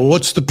to go,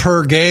 what's the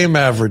per game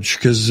average?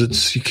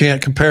 Because you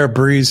can't compare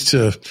Breeze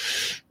to.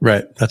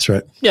 Right. That's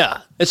right.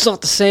 Yeah, it's not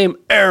the same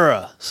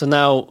era. So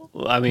now,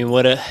 I mean,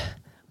 what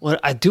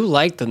I do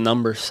like the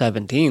number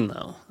 17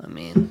 though. I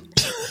mean.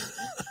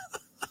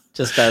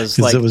 Just as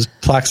like it was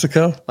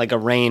Plaxico, like a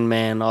Rain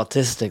Man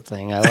autistic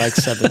thing. I like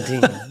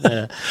 17.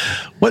 Yeah.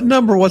 What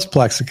number was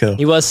Plaxico?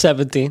 He was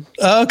 17.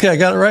 Oh, okay, I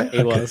got it right.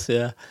 He was,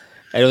 yeah.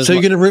 It was so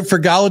you're going to root for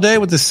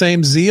Galladay with the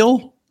same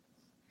zeal?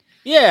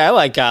 Yeah, I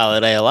like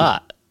Galladay a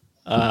lot.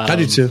 I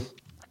do too.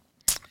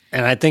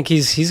 And I think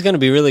he's going to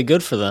be really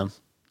good for them.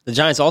 The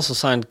Giants also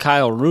signed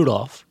Kyle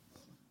Rudolph.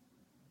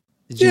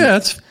 Yeah,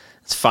 it's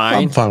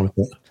fine. I'm fine with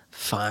it.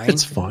 Fine.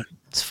 It's fine.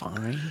 It's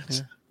fine. Yeah.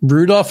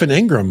 Rudolph and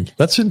Ingram.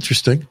 That's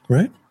interesting,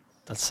 right?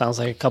 That sounds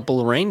like a couple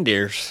of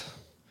reindeers.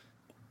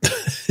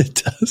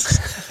 It does.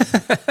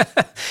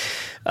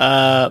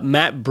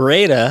 Matt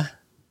Breida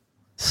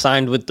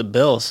signed with the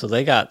Bills, so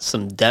they got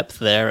some depth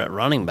there at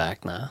running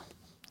back now.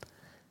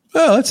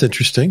 Oh, that's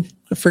interesting.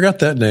 I forgot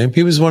that name.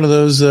 He was one of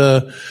those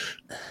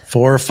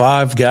 4 or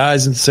 5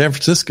 guys in San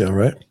Francisco,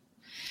 right?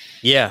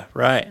 Yeah,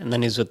 right. And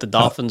then he's with the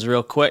Dolphins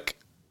real quick.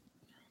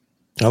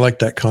 I like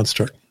that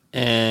construct.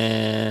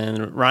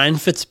 And Ryan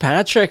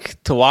Fitzpatrick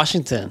to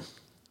Washington.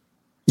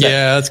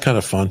 Yeah, that's kind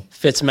of fun.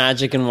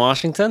 Fitzmagic in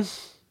Washington?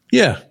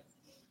 Yeah.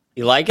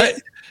 You like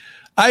it?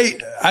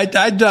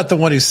 I'm not the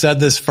one who said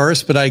this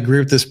first, but I agree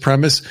with this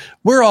premise.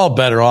 We're all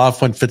better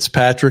off when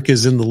Fitzpatrick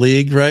is in the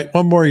league, right?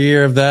 One more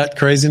year of that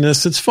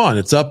craziness. It's fun.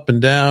 It's up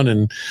and down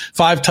and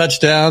 5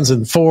 touchdowns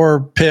and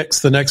 4 picks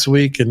the next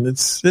week. And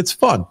it's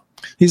fun.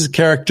 He's a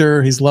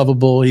character. He's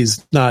lovable.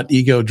 He's not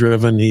ego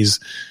driven. He's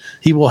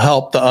he will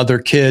help the other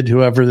kid,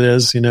 whoever it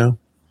is,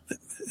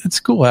 It's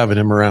cool having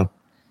him around.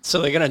 So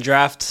they're going to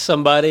draft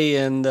somebody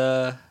and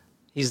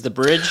he's the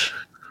bridge?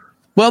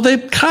 Well, they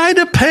kind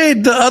of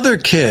paid the other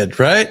kid,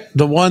 right?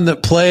 The one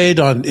that played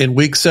in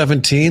week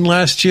 17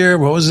 last year.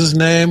 What was his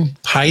name?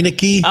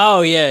 Heineke?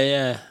 Oh,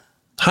 yeah.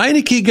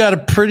 Heineke got a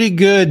pretty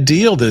good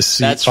deal this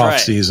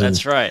offseason.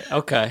 That's right.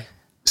 Okay.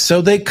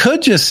 So they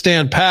could just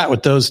stand pat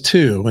with those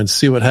two and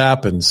see what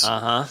happens.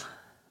 Uh-huh.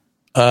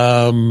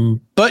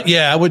 But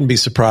yeah, I wouldn't be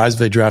surprised if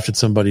they drafted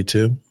somebody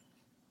too.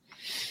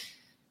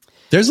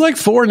 There's like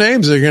 4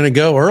 names that are going to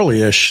go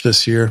early-ish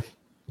this year.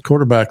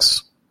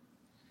 Quarterbacks.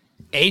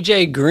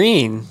 AJ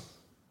Green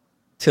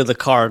to the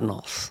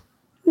Cardinals.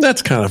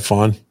 That's kind of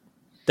fun.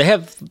 They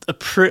have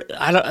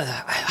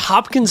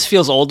Hopkins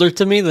feels older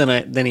to me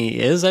than he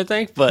is, I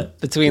think. But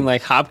between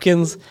like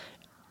Hopkins,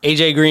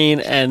 AJ Green,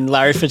 and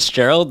Larry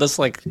Fitzgerald, that's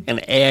like an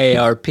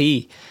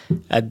AARP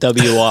at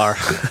WR.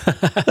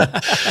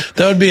 That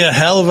would be a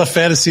hell of a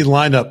fantasy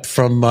lineup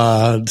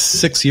from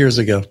 6 years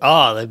ago.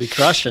 Oh, they'd be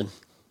crushing.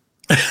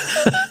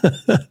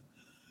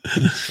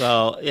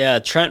 So yeah,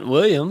 Trent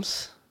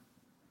Williams.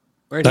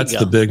 That's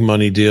the big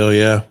money deal,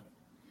 yeah.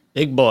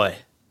 Big boy.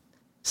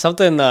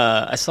 Something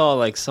I saw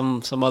like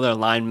some other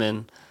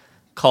lineman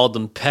called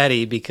him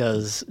petty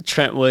because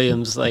Trent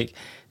Williams I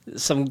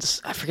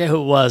forget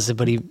who it was,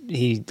 but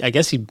he I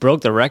guess he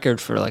broke the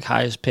record for like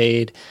highest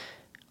paid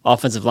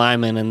offensive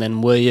lineman, and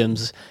then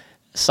Williams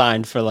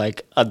signed for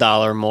like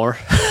 $1 more.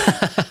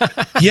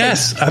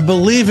 Yes, I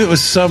believe it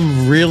was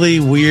some really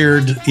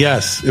weird.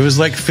 Yes, it was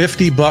like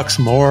 $50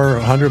 more,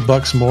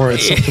 $100 more,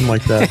 it's something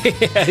like that.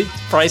 Yeah,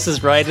 Price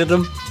is right at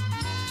him.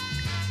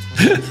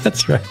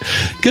 That's right.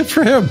 Good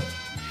for him.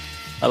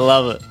 I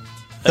love it.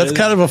 That's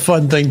kind of a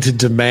fun thing to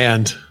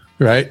demand,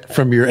 right,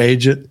 from your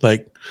agent.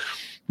 Like,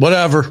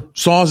 whatever,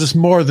 as long as it's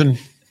more than.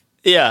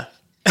 Yeah.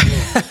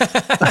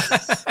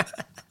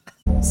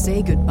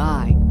 Say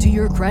goodbye to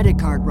your credit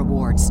card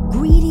rewards.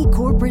 Greedy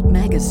corporate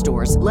mega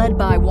stores, led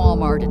by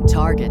Walmart and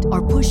Target,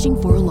 are pushing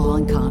for a law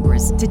in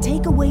Congress to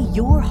take away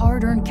your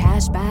hard-earned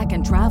cash back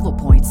and travel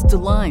points to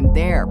line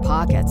their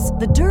pockets.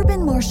 The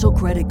Durbin-Marshall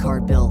credit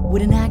card bill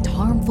would enact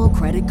harmful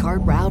credit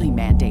card routing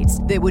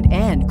mandates that would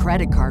end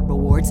credit card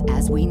rewards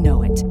as we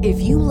know it.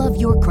 If you love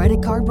your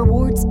credit card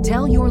rewards,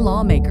 tell your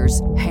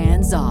lawmakers,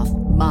 hands off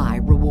my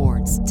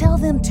rewards. Tell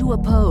them to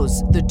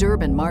oppose the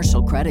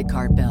Durbin-Marshall credit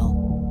card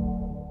bill.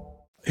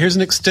 Here's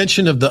an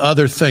extension of the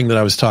other thing that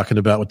I was talking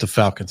about with the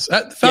Falcons.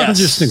 Falcons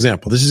is just an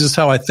example. This is just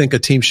how I think a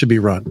team should be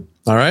run.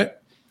 All right.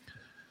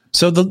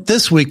 So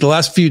this week, the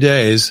last few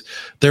days,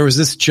 there was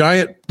these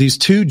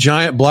 2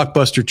 giant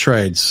blockbuster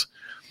trades.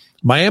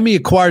 Miami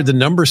acquired the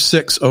number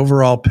 6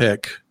 overall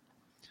pick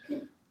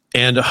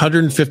and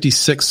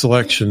 156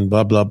 selection,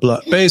 blah, blah,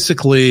 blah.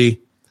 Basically,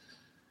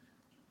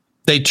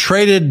 they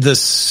traded to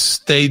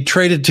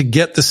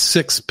get the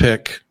 6th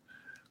pick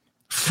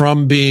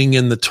from being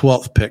in the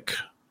 12th pick.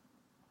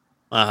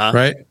 Uh-huh.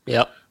 Right?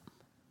 Yep.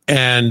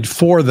 And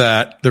for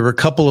that, there were a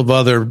couple of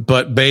other,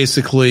 but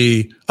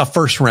basically a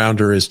first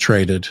rounder is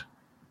traded.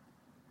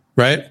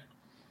 Right?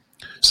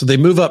 So they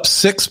move up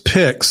 6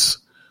 picks.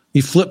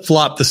 You flip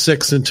flop the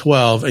 6 and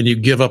 12 and you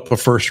give up a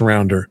first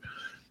rounder.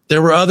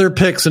 There were other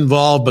picks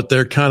involved, but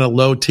they're kind of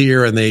low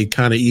tier and they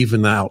kind of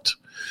even out.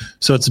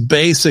 So it's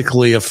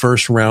basically a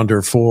first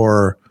rounder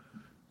for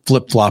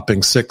flip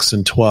flopping 6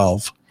 and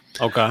 12.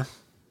 Okay.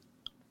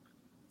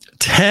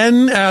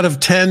 10 out of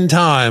 10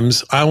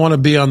 times, I want to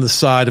be on the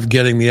side of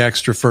getting the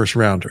extra first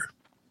rounder.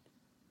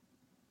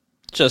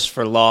 Just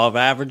for law of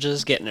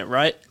averages, getting it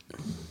right.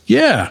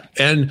 Yeah.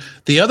 And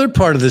the other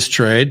part of this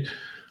trade,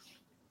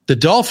 the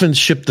Dolphins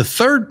shipped the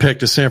 3rd pick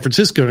to San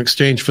Francisco in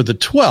exchange for the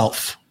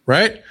 12th,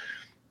 right?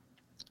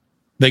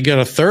 They got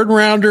a 3rd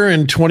rounder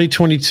in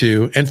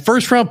 2022 and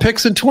first round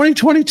picks in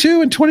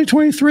 2022 and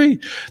 2023.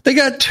 They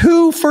got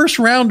 2 first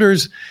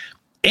rounders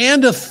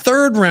and a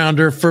 3rd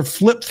rounder for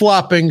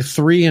flip-flopping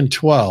 3 and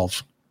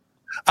 12.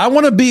 I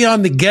want to be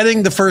on the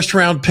getting the first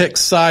round pick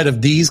side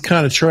of these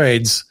kind of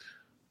trades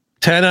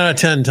 10 out of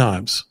 10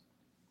 times.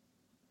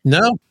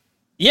 No?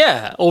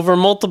 Yeah, over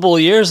multiple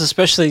years,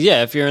 especially,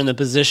 if you're in the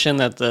position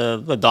that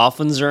the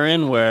Dolphins are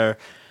in where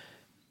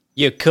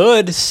you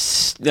could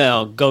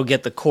go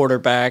get the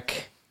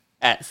quarterback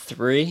at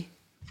 3.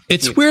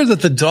 It's weird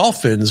that the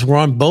Dolphins were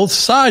on both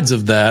sides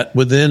of that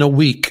within a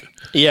week.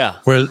 Yeah.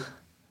 So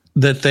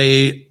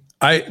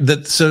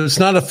it's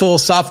not a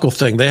philosophical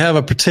thing. They have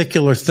a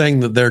particular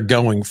thing that they're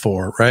going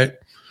for, right?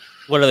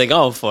 What are they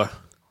going for?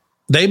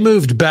 They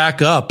moved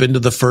back up into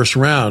the first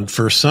round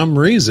for some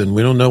reason.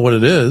 We don't know what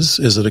it is.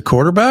 Is it a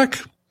quarterback?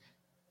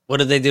 What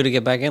did they do to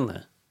get back in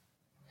there?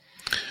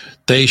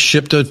 They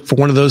shipped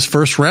one of those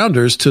first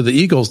rounders to the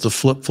Eagles to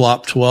flip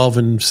flop 12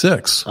 and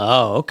 6.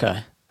 Oh,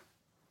 okay.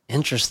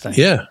 Interesting.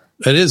 Yeah,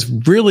 it is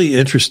really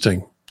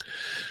interesting.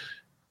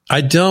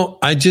 I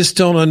just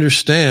don't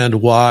understand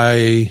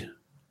why,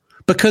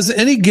 because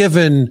any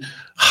given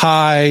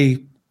high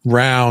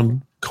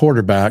round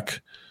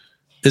quarterback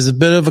is a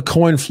bit of a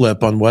coin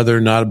flip on whether or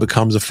not it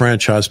becomes a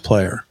franchise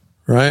player,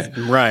 right?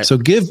 Right. So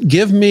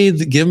give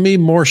me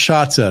more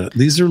shots at it.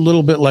 These are a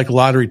little bit like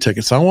lottery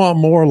tickets. I want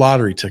more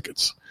lottery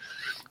tickets.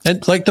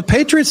 And like the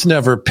Patriots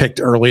never picked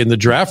early in the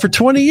draft for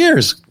 20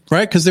 years,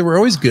 right? Because they were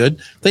always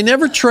good. They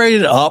never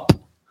traded up.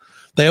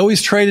 They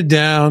always traded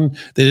down.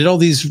 They did all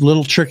these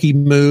little tricky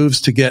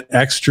moves to get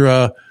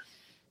extra,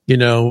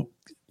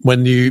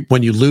 when you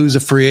lose a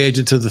free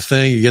agent to the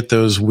thing, you get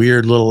those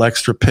weird little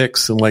extra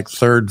picks in like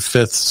 3rd,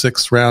 5th,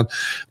 6th round.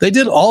 They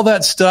did all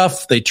that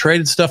stuff. They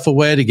traded stuff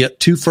away to get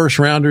 2 first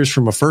rounders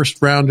from a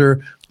first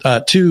rounder,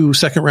 2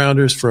 second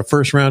rounders for a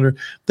first rounder.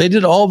 They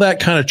did all that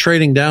kind of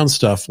trading down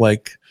stuff.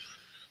 Like,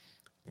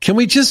 can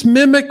we just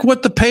mimic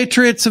what the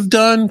Patriots have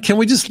done? Can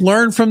we just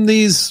learn from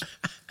this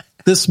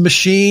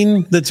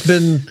machine that's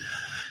been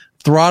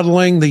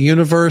throttling the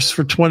universe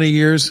for 20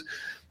 years?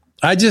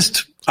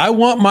 I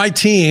want my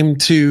team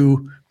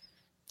to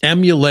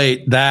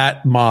emulate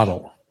that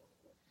model.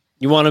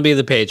 You want to be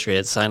the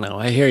Patriots. I know.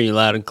 I hear you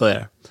loud and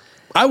clear.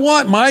 I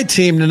want my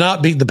team to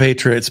not beat the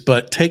Patriots,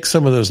 but take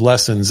some of those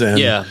lessons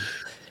and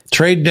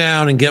trade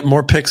down and get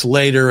more picks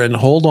later and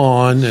hold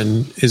on.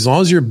 And as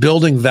long as you're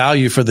building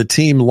value for the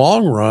team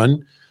long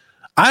run,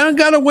 I don't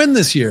got to win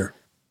this year.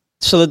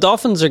 So the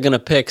Dolphins are going to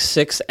pick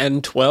 6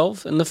 and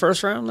 12 in the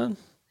first round then?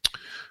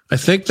 I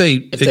think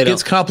it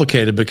gets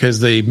complicated because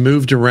they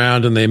moved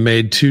around and they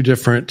made 2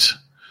 different.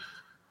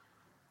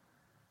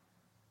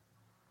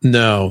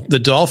 No, the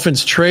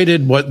Dolphins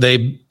traded what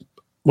they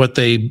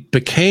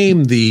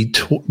became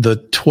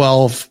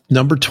the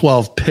number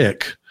 12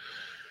 pick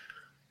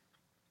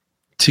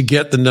to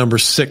get the number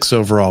 6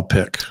 overall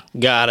pick.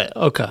 Got it.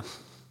 Okay.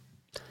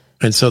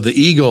 And so the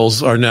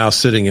Eagles are now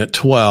sitting at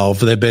 12.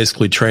 They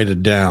basically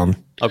traded down.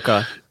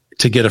 Okay.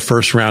 To get a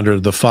first rounder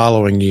the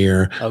following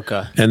year.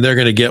 Okay. And they're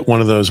going to get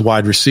one of those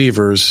wide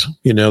receivers.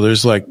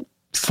 There's like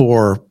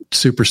 4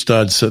 super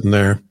studs sitting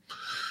there.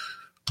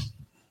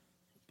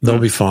 They'll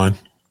be fine.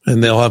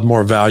 And they'll have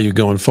more value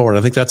going forward.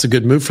 I think that's a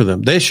good move for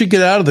them. They should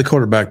get out of the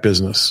quarterback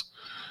business.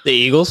 The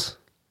Eagles?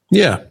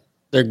 Yeah.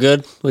 They're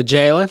good with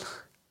Jalen?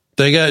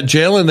 They got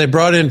Jalen. They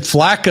brought in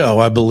Flacco,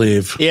 I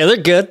believe. Yeah, they're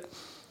good.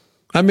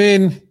 I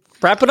mean,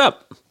 wrap it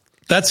up.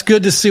 That's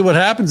good to see what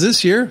happens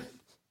this year.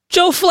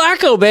 Joe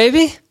Flacco,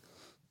 baby.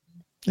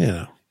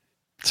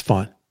 It's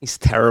fine. He's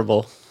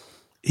terrible.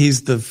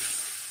 He's the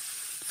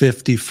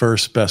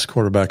 51st best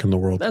quarterback in the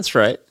world. That's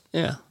right.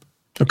 Yeah.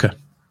 Okay.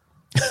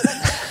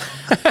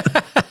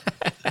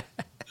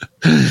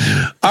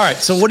 All right.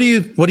 So what do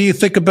you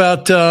think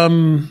about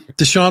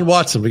Deshaun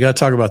Watson? We got to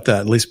talk about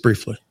that at least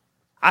briefly.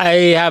 I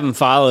haven't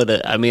followed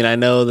it. I mean, I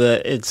know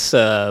that it's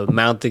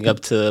mounting up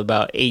to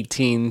about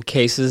 18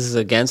 cases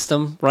against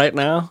him right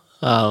now.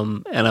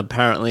 And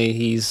apparently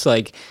he's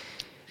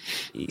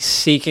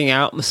seeking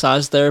out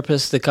massage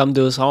therapists to come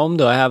to his home.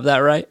 Do I have that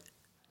right?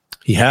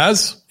 He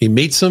has. He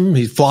meets them.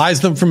 He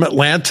flies them from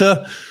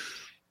Atlanta.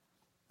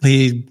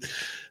 He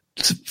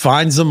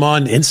finds them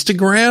on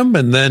Instagram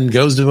and then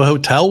goes to a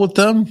hotel with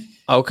them.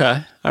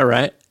 Okay. All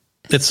right.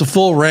 It's a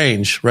full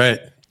range, right?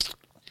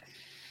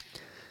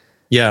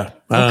 Yeah.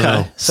 I don't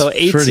know. So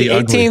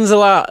 18's a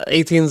lot.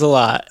 18's a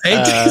lot.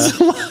 18's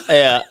a lot.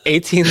 Yeah,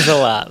 18's a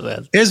lot,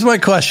 man. Here's my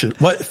question.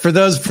 For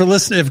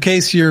listening, in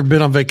case you've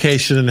been on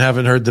vacation and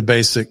haven't heard the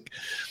basic,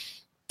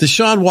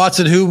 Deshaun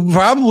Watson, who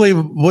probably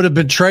would have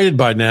been traded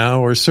by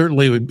now, or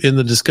certainly in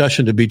the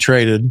discussion to be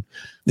traded,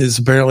 is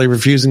apparently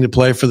refusing to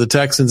play for the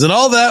Texans, and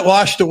all that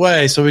washed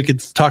away so we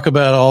could talk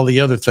about all the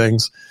other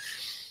things.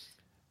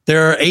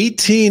 There are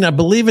 18, I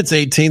believe it's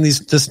 18.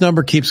 This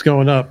number keeps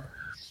going up.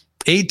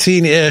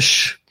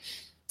 18-ish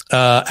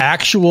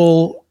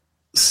actual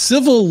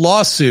civil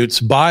lawsuits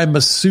by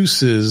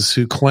masseuses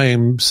who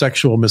claim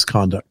sexual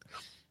misconduct.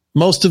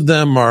 Most of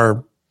them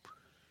are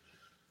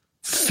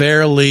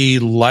fairly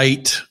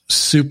light,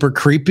 super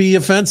creepy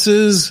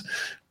offenses,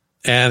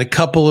 and a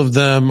couple of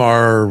them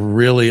are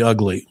really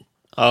ugly.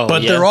 But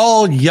they're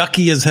all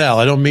yucky as hell.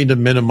 I don't mean to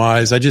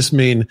minimize. I just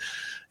mean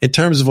in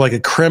terms of like a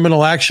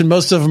criminal action,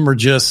 most of them are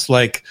just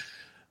like,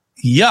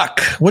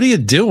 yuck. What are you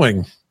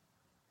doing?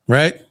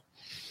 Right?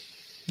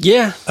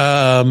 Yeah.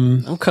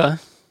 Okay.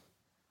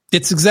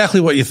 It's exactly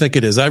what you think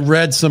it is. I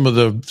read some of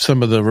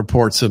the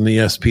reports in the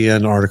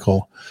ESPN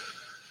article.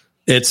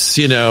 It's,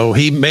 he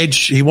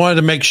wanted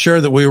to make sure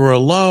that we were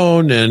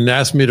alone and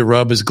asked me to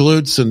rub his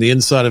glutes and the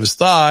inside of his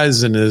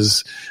thighs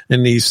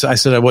I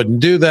said I wouldn't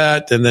do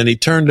that. And then he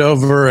turned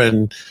over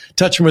and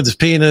touched me with his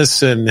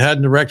penis and had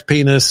an erect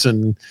penis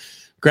and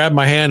grabbed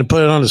my hand and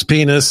put it on his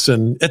penis.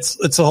 And it's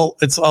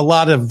a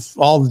lot of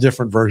all the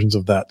different versions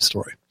of that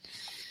story.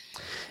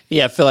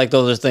 Yeah, I feel like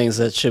those are things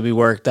that should be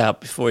worked out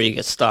before you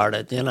get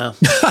started,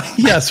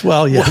 Yes,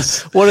 well,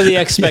 yes. What are the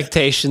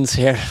expectations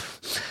here?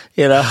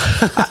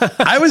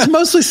 I was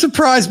mostly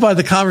surprised by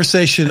the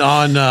conversation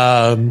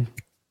on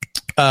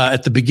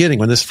at the beginning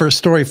when this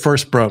story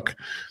first broke.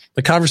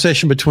 The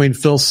conversation between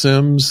Phil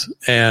Simms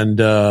and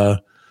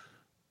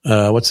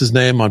what's his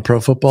name on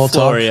Pro Football Talk?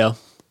 Florio.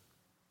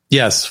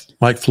 Yes,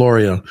 Mike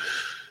Florio.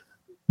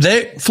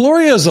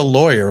 Florio's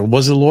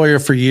was a lawyer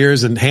for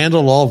years and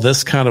handled all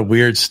this kind of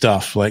weird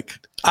stuff. Like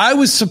I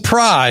was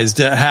surprised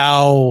at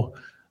how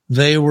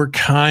they were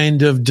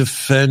kind of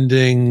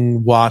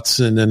defending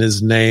Watson and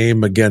his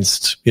name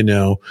against,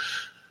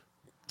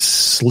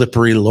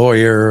 slippery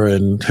lawyer,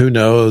 and who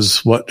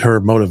knows what her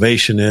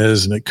motivation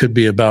is. And it could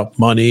be about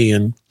money.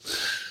 And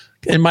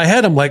in my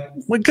head, I'm like,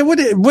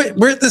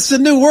 this is a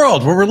new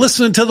world where we're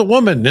listening to the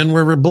woman and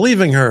we're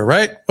believing her,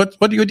 right? What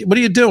are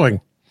you doing?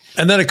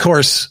 And then, of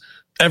course,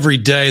 every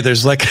day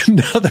there's like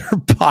another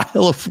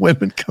pile of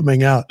women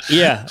coming out.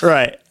 Yeah,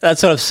 right.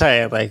 That's what I'm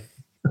saying. Like,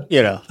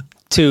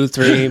 2,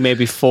 3,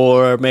 maybe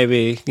 4,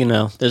 maybe,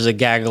 there's a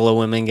gaggle of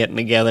women getting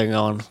together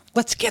going,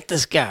 let's get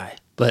this guy.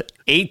 But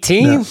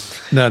 18?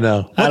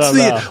 No.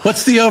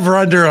 What's the over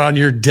under on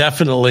you're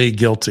definitely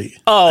guilty?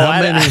 Oh,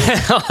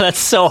 that's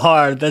so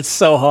hard. That's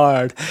so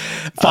hard.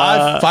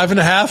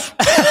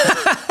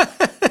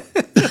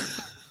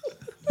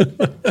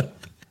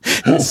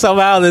 5.5?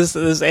 Somehow this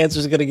answer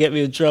is going to get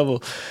me in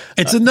trouble.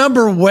 It's a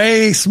number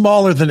way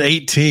smaller than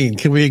 18.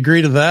 Can we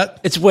agree to that?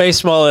 It's way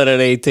smaller than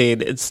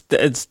 18. It's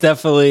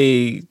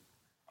definitely,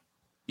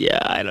 yeah.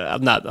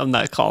 I'm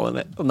not calling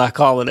it. I'm not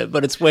calling it,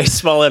 but it's way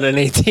smaller than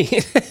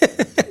 18.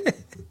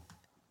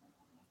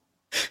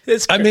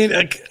 Because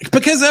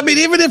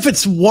even if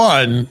it's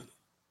 1,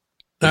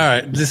 all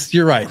right.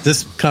 You're right.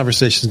 This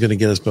conversation is going to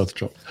get us both in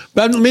trouble.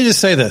 But let me just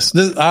say this.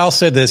 I'll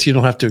say this. You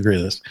don't have to agree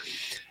to this.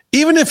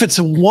 Even if it's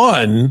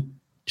 1,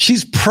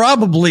 she's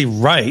probably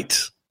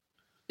right.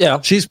 Yeah.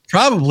 She's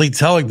probably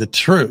telling the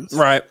truth.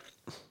 Right.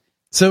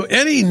 So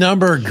any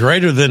number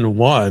greater than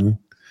 1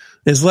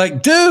 is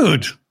like,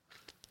 dude,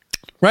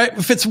 right?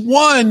 If it's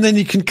 1, then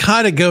you can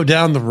kind of go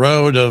down the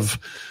road of,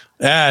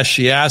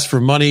 she asked for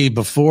money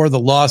before the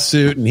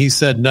lawsuit and he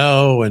said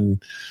no.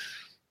 And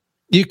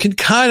you can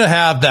kind of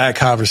have that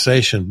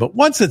conversation. But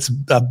once it's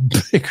a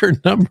bigger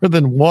number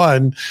than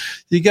 1,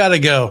 you got to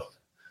go,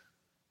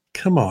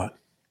 come on.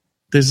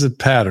 There's a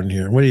pattern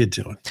here. What are you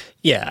doing?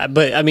 Yeah,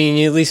 but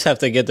you at least have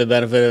to get the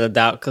benefit of the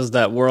doubt because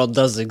that world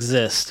does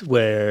exist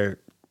where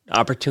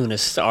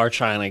opportunists are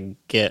trying to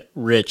get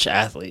rich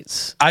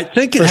athletes. I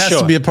think it has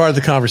to be a part of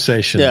the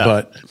conversation. Yeah.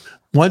 But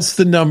once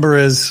the number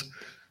is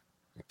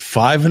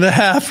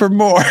 5.5 or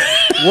more.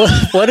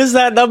 What is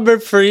that number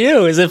for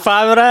you? Is it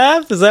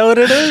 5.5? Is that what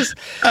it is?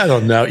 I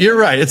don't know. You're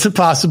right. It's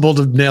impossible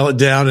to nail it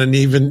down. And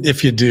even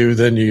if you do,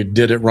 then you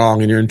did it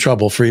wrong and you're in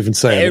trouble for even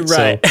saying it.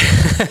 Right.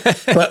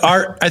 So, but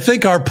I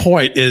think our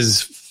point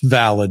is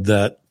valid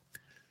that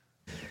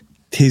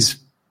he's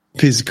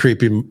a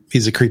creepy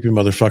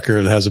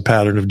motherfucker that has a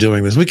pattern of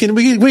doing this. We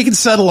can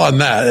settle on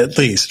that at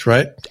least,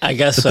 right? I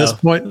guess at this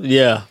point.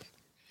 Yeah.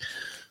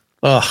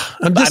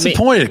 I'm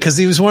disappointed because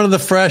he was one of the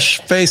fresh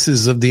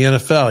faces of the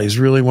NFL. He's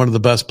really one of the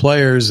best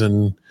players,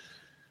 and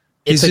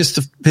he's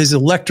he's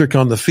electric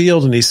on the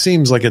field, and he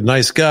seems like a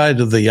nice guy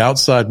to the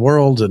outside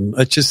world. And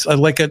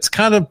it's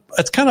kind of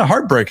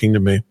heartbreaking to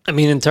me.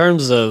 In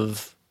terms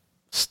of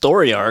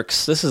story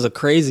arcs, this is a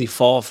crazy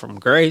fall from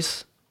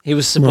grace. He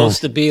was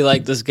supposed to be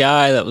like this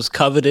guy that was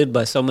coveted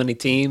by so many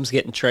teams,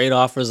 getting trade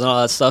offers and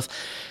all that stuff.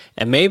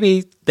 And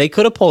maybe they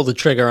could have pulled the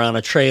trigger on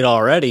a trade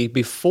already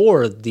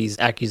before these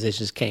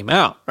accusations came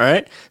out,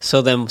 right?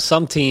 So then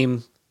some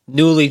team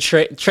newly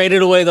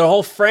traded away their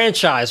whole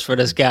franchise for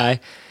this guy.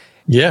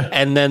 Yeah.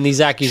 And then these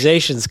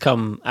accusations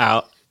come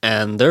out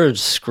and they're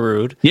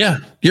screwed. Yeah,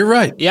 you're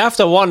right. You have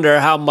to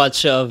wonder how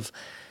much of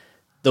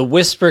the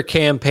whisper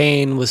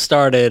campaign was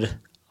started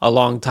a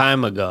long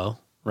time ago,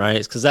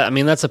 right? Because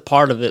that's a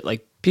part of it.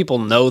 Like, people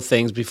know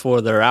things before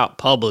they're out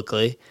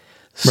publicly.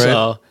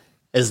 So... Right.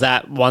 Is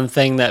that one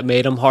thing that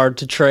made them hard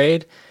to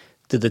trade?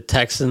 Did the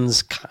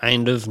Texans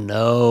kind of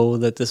know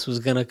that this was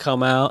going to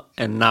come out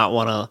and not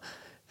want to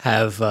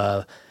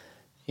have,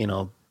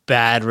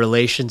 bad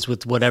relations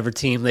with whatever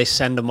team they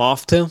send them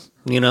off to?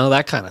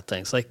 That kind of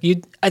things. Like,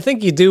 I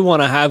think you do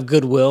want to have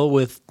goodwill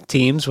with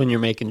teams when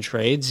you're making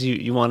trades.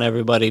 You want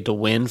everybody to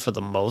win for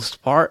the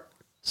most part,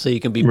 so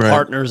you can be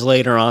partners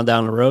later on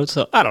down the road.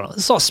 So I don't know.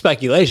 It's all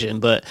speculation,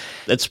 but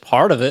it's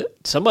part of it.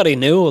 Somebody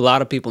knew. A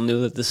lot of people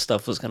knew that this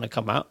stuff was going to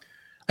come out.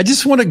 I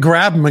just want to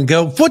grab him and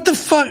go, what the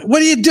fuck?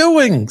 What are you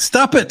doing?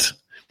 Stop it.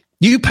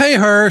 You pay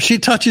her. She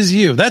touches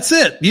you. That's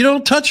it. You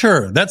don't touch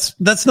her.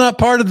 That's not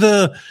part of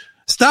the,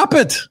 stop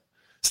it.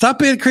 Stop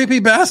being a creepy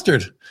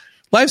bastard.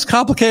 Life's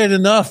complicated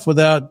enough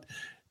without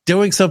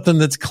doing something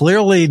that's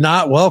clearly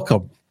not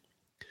welcome.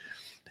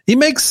 He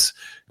makes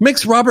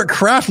Robert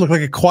Kraft look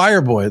like a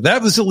choir boy.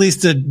 That was at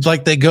least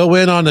like they go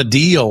in on a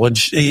deal and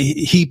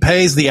he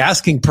pays the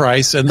asking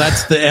price. And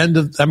that's the end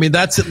of,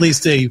 that's at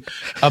least a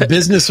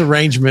business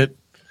arrangement.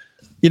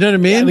 You know what I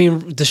mean? Yeah,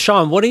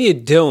 Deshaun, what are you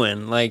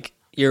doing? Like,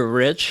 you're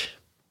rich,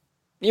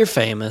 you're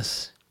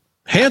famous,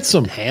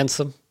 handsome,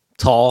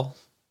 tall.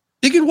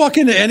 You can walk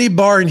into any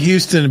bar in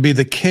Houston and be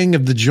the king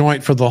of the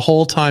joint for the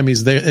whole time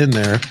he's in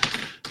there,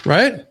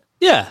 right?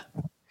 Yeah.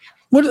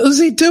 What is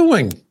he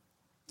doing?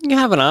 You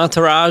have an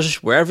entourage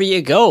wherever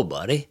you go,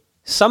 buddy.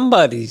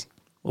 Somebody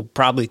will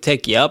probably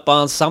take you up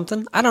on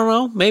something. I don't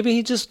know. Maybe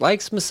he just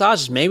likes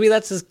massages. Maybe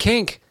that's his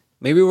kink.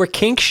 Maybe we're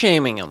kink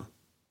shaming him.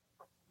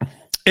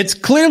 It's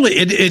clearly,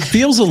 it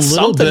feels a little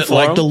Something bit for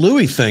like him. the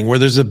Louis thing, where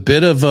there's a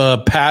bit of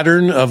a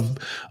pattern of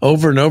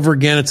over and over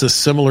again. It's a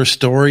similar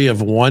story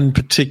of one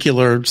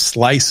particular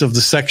slice of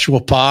the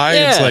sexual pie.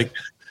 Yeah. It's like,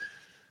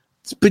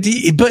 but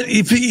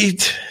if you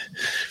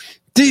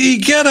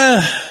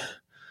gotta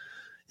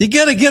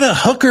get a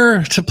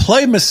hooker to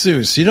play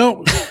masseuse. You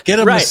don't get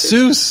a Right.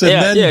 masseuse and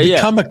then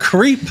become a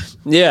creep.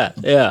 Yeah.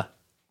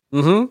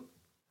 Mm-hmm.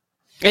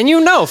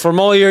 And from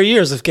all your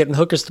years of getting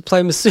hookers to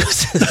play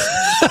masseuses.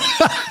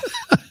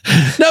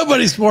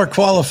 Nobody's more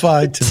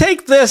qualified to.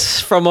 Take this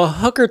from a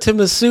hooker to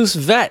masseuse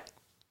vet.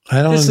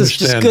 I don't This is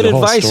just understand. good The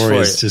whole advice story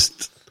for is you.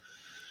 just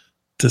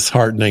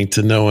disheartening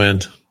to no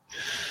end.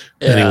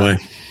 Yeah. Anyway,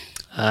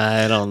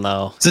 I don't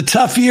know. it's a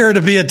tough year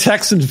to be a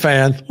Texan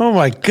fan. Oh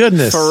my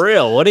goodness! For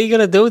real, what are you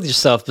gonna do with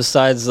yourself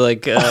besides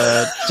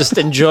just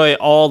enjoy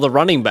all the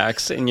running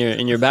backs in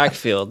your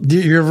backfield?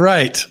 You're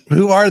right.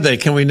 Who are they?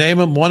 Can we name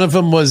them? One of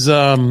them was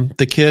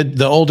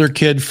the older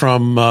kid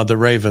from the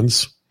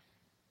Ravens.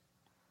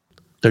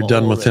 They're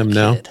done with him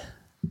now.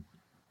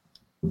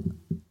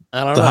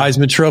 I don't The know.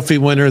 Heisman Trophy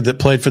winner that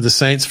played for the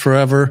Saints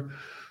forever.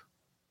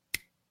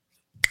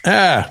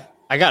 I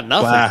got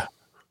nothing.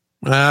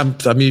 I'm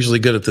usually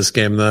good at this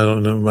game. I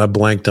don't know. I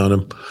blanked on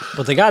him.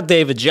 But they got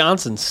David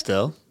Johnson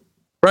still.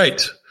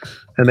 Right.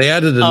 And they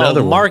added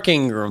another one. Mark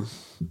Ingram.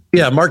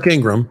 Yeah, Mark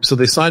Ingram. So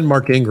they signed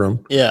Mark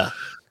Ingram. Yeah.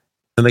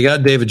 And they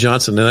got David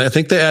Johnson. And I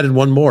think they added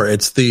one more.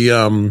 It's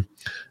the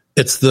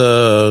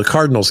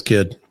Cardinals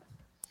kid.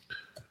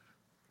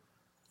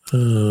 You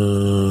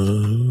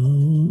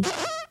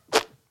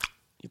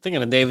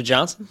thinking of David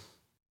Johnson?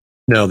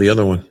 No, the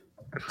other one.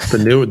 The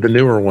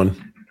newer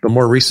one. The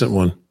more recent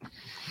one.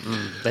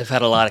 They've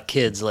had a lot of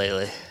kids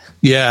lately.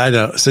 Yeah, I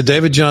know. So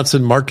David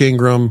Johnson, Mark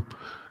Ingram.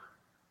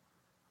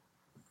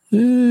 Give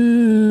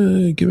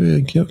me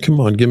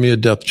a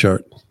depth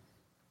chart.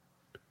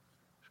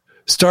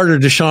 Starter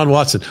Deshaun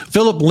Watson.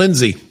 Philip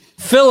Lindsay.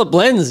 Philip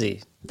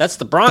Lindsay. That's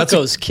the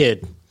Broncos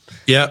kid.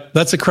 Yeah,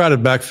 that's a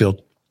crowded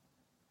backfield.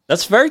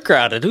 That's very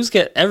crowded.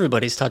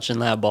 Everybody's touching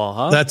that ball,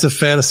 huh? That's a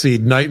fantasy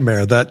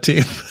nightmare, that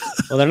team.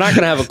 Well, they're not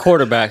going to have a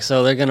quarterback,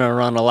 so they're going to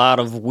run a lot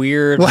of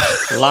weird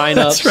lineups.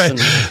 That's right.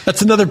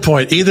 That's another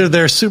point. Either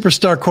their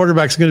superstar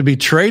quarterback's going to be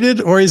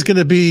traded or he's going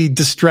to be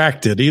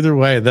distracted. Either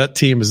way, that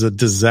team is a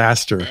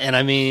disaster. And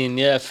I mean,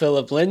 yeah,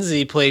 Philip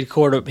Lindsay played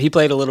He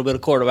played a little bit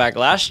of quarterback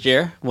last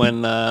year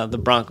when the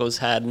Broncos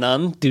had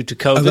none due to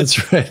COVID. Oh,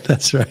 that's right.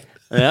 That's right.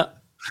 Yeah.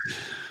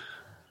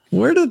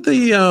 Where did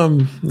the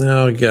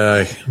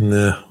guy?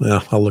 No,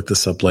 I'll look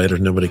this up later.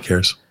 Nobody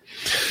cares.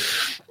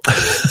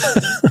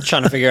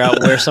 Trying to figure out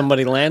where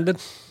somebody landed.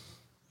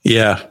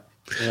 Yeah.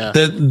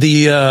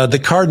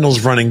 The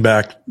Cardinals running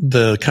back,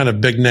 the kind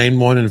of big name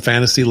one in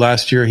fantasy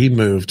last year, he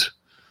moved.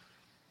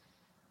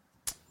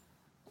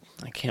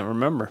 I can't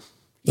remember.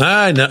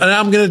 I know.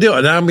 I'm going to do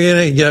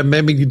it.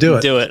 Maybe you do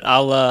it. Do it.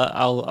 I'll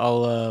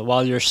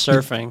while you're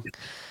surfing,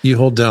 You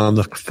hold down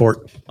the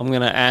fort. I'm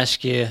going to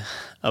ask you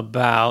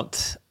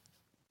about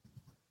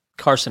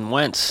Carson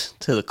Wentz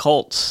to the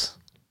Colts.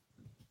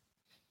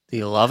 Do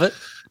you love it?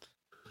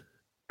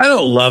 I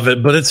don't love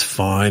it, but it's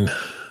fine.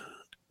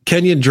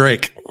 Kenyon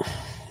Drake.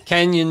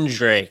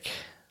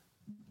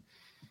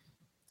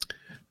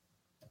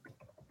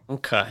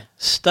 Okay.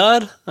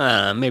 Stud?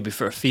 Maybe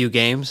for a few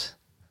games.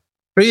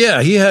 But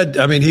yeah,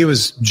 he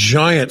was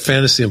giant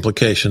fantasy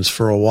implications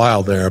for a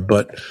while there,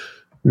 but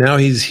now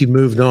he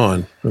moved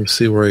on. Let's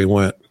see where he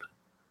went.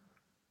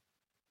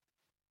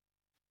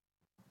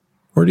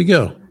 Where'd he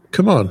go?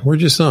 Come on,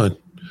 where'd you sign?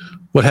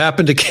 What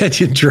happened to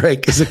Kenyon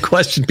Drake is a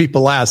question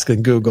people ask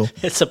in Google.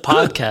 It's a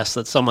podcast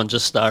that someone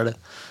just started.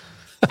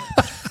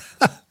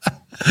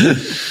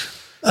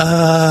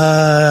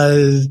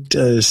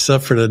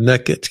 Suffered a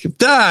neck.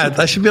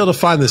 I should be able to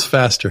find this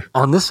faster.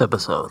 On this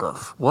episode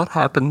of What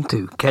Happened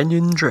to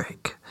Kenyon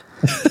Drake,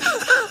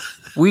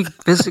 we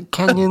visit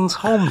Kenyon's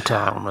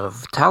hometown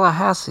of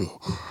Tallahassee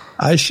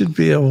I should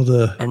be able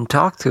to. and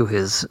talk to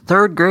his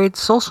third grade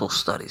social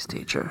studies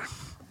teacher.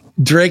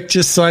 Drake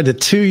just signed a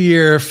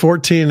 2-year,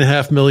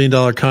 $14.5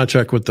 million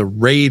contract with the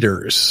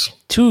Raiders.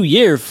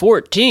 2-year,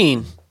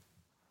 14.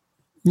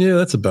 Yeah,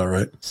 that's about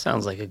right.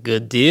 Sounds like a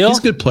good deal. He's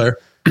a good player.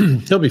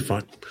 He'll be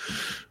fine.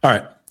 All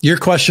right. Your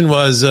question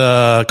was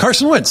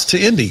Carson Wentz to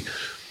Indy.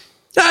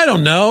 I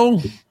don't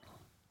know.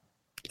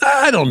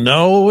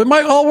 It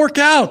might all work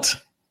out.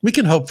 We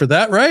can hope for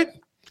that, right?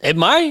 It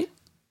might.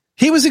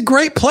 He was a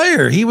great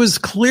player. He was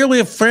clearly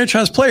a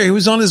franchise player. He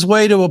was on his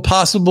way to a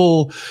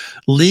possible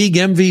league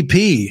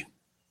MVP,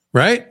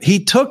 right?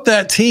 He took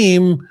that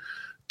team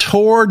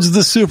towards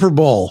the Super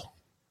Bowl.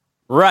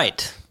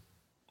 Right.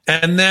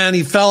 And then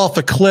he fell off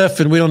a cliff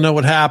and we don't know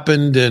what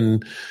happened.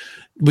 And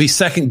we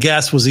second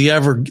guess, was he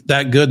ever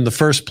that good in the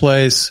first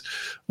place,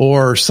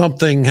 or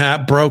something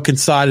broke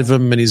inside of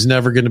him and he's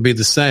never going to be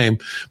the same.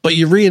 But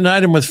you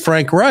reunite him with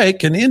Frank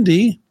Reich in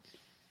Indy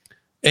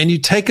and you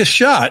take a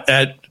shot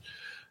at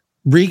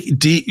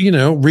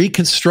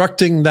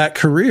reconstructing that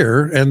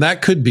career. And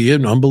that could be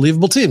an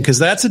unbelievable team, because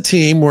that's a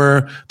team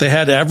where they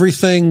had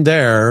everything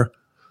there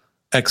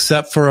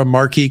except for a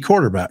marquee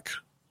quarterback.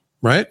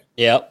 right?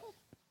 Yep.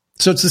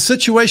 So it's a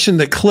situation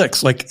that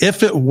clicks. Like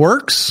if it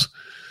works,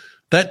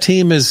 that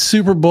team is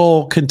Super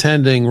Bowl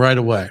contending right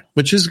away,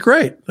 which is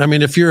great. I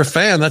mean, if you're a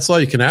fan, that's all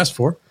you can ask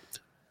for.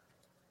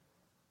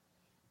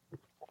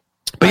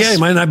 But yeah, it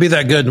might not be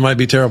that good. It might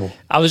be terrible.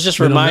 I was just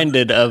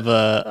reminded of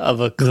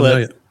a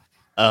clip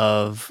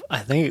of, I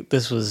think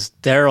this was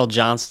Daryl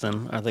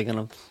Johnston. Are they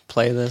going to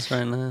play this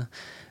right now?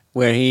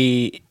 Where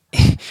he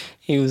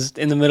was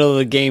in the middle of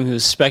the game. He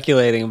was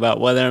speculating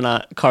about whether or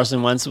not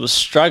Carson Wentz was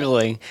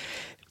struggling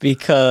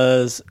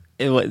because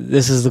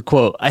this is the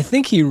quote. I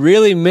think he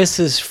really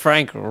misses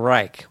Frank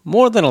Reich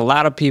more than a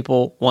lot of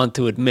people want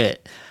to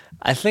admit.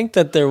 I think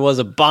that there was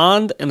a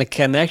bond and a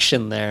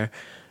connection there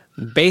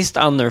based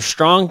on their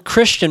strong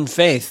Christian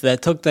faith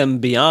that took them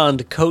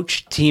beyond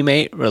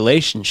coach-teammate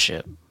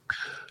relationship.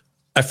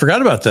 I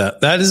forgot about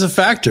that. That is a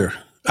factor.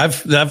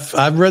 I've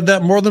read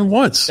that more than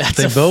once.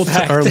 They both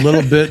are a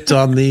little bit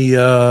on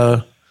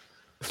the,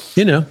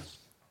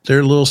 they're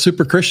a little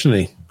super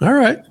Christian-y. All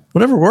right,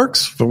 whatever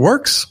works. If it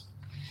works,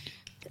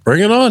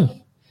 bring it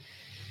on.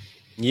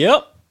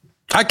 Yep.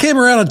 I came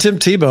around on Tim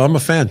Tebow. I'm a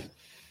fan.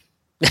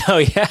 Oh,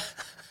 yeah?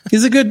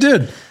 He's a good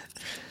dude.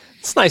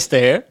 It's nice to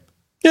hear.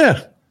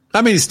 Yeah.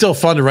 I mean, he's still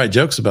fun to write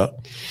jokes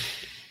about.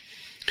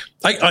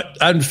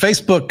 On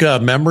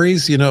Facebook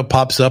memories, it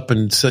pops up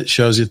and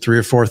shows you 3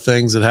 or 4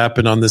 things that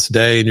happened on this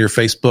day in your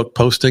Facebook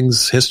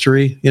postings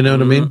history. You know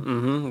what I mean?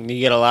 Mm-hmm. You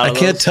get a lot of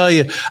those.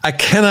 I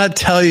cannot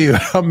tell you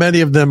how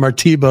many of them are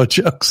Tebow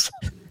jokes.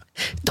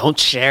 Don't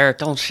share.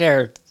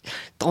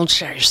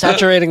 You're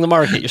saturating the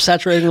market.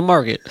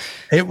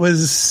 It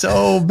was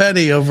so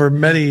many over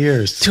many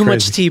years. Too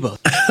much Tebow.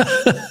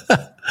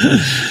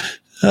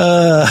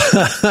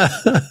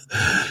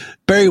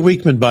 Barry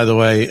Weekman, by the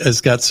way,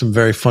 has got some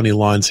very funny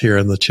lines here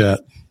in the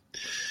chat.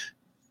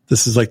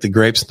 This is like the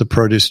grapes and the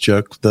produce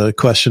joke. The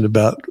question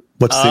about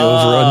what's the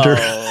over-under.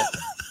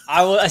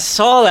 I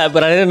saw that,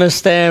 but I didn't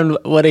understand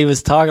what he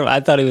was talking about. I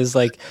thought he was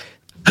like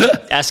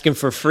asking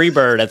for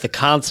Freebird at the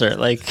concert.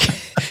 Like,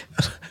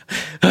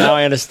 now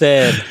I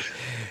understand.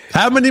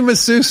 How many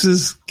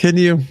masseuses can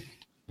you,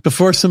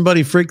 before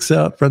somebody freaks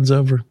out, runs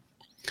over?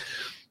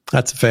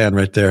 That's a fan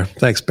right there.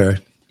 Thanks, Barry.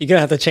 You're going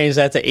to have to change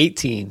that to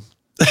 18.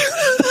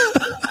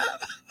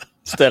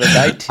 Instead of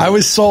 19. I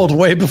was sold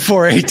way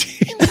before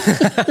 18.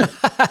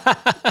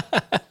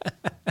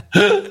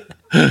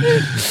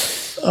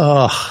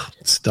 Oh,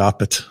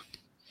 stop it.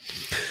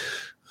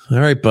 All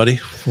right, buddy.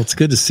 Well, it's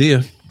good to see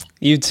you.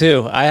 You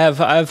too. I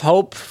have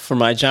hope for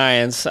my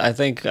Giants. I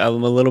think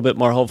I'm a little bit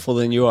more hopeful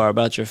than you are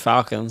about your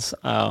Falcons.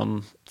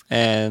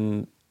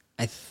 And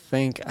I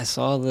think I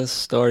saw this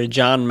story.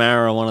 John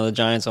Mara, one of the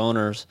Giants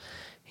owners,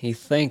 he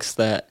thinks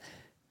that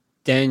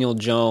Daniel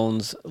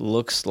Jones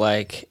looks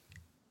like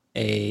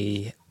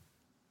a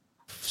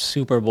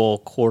Super Bowl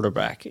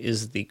quarterback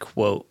is the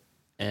quote.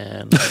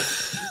 And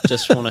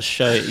just want to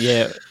show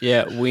you.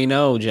 Yeah, we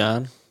know,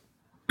 John.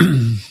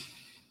 To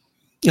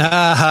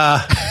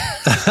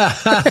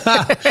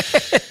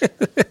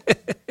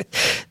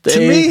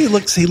me, he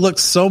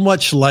looks so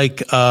much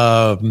like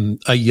a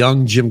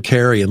young Jim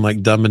Carrey in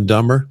like Dumb and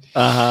Dumber.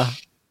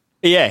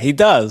 Yeah, he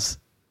does.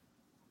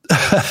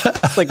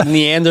 It's like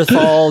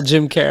Neanderthal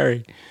Jim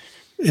Carrey.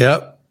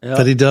 Yep.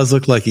 But he does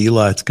look like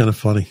Eli. It's kind of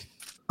funny.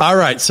 All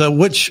right. So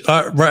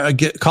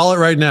call it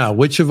right now.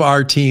 Which of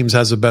our teams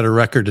has a better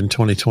record in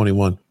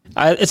 2021?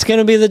 It's going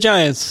to be the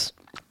Giants.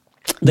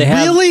 They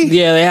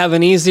have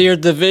an easier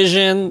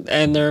division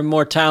and they're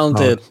more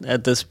talented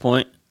at this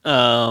point.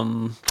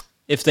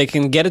 If they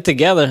can get it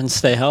together and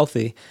stay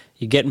healthy,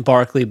 you're getting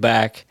Barkley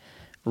back.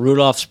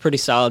 Rudolph's pretty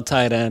solid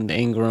tight end.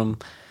 Ingram,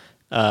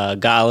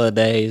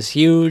 Galladay is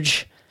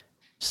huge.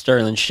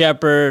 Sterling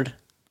Shepard,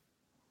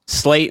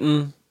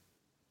 Slayton.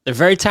 They're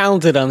very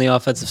talented on the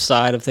offensive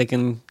side. If they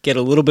can get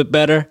a little bit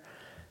better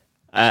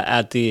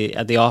at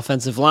the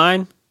offensive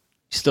line, you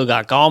still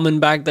got Gallman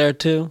back there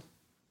too.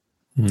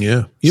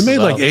 Yeah, you made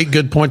like 8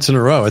 good points in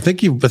a row. I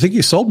think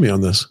you sold me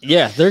on this.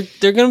 Yeah, they're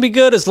going to be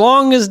good as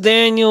long as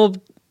Daniel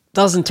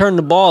doesn't turn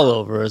the ball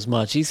over as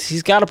much.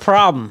 He's got a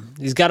problem.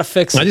 He's got to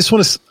fix it. I just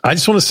want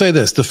to say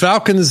this: the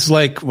Falcons,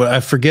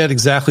 I forget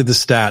exactly the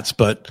stats,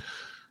 but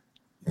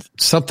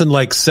something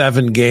like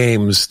 7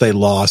 games they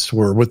lost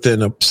were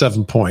within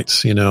 7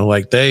 points.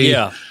 If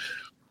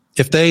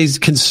they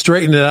can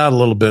straighten it out a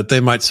little bit, they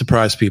might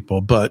surprise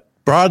people. But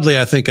broadly,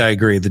 I think I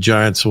agree. The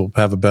Giants will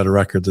have a better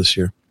record this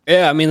year.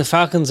 Yeah, I mean, the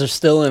Falcons are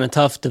still in a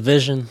tough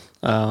division.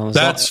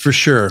 That's for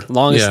sure. As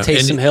long as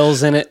Taysom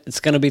Hill's in it, it's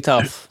going to be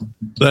tough.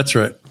 That's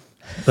right.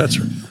 I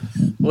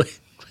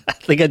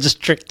think I just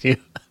tricked you.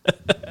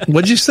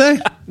 What'd you say?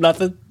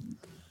 Nothing.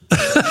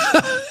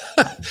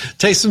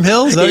 Taysom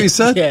Hill? Is that what you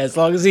said? Yeah, as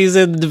long as he's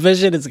in the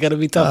division, it's going to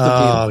be tough to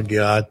beat him. Oh,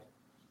 God.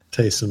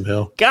 Taysom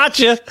Hill.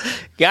 Gotcha.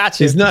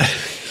 He's not.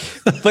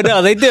 But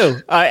no, they do.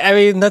 I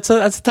mean, that's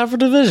a tougher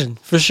division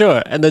for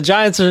sure. And the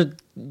Giants are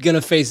going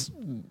to face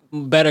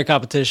better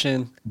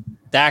competition.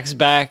 Dak's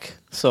back,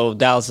 so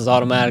Dallas is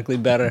automatically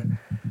better.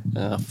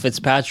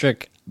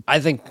 Fitzpatrick, I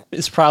think,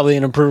 is probably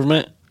an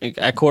improvement.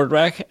 at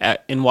quarterback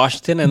in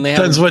Washington, and they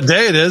Depends what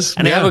day it is.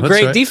 And they have a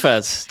great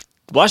defense.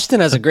 Washington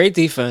has a great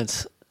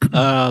defense.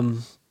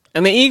 And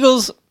the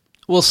Eagles,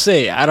 we'll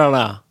see. I don't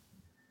know.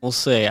 We'll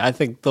see. I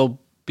think they'll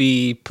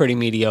be pretty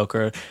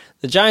mediocre.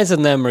 The Giants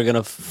and them are going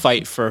to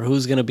fight for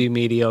who's going to be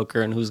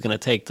mediocre and who's going to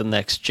take the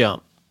next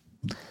jump.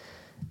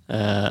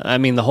 I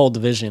mean, the whole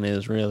division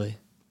is really.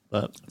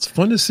 But it's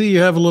fun to see you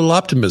have a little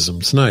optimism.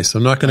 It's nice.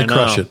 I'm not going to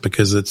crush it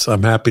because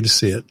I'm happy to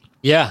see it.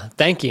 Yeah,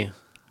 thank you.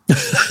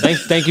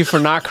 Thank you for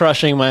not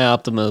crushing my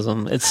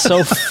optimism. It's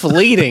so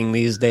fleeting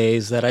these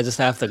days that I just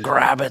have to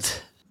grab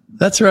it.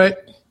 That's right.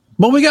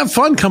 Well, we got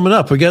fun coming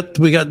up.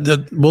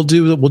 We'll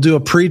do a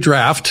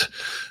pre-draft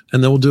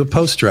and then we'll do a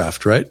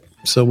post-draft, right?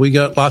 So we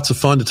got lots of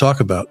fun to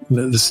talk about.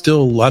 There's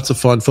still lots of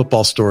fun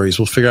football stories.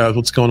 We'll figure out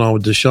what's going on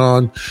with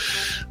Deshaun.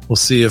 We'll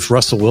see if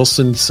Russell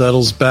Wilson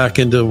settles back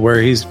into where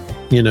he's,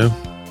 He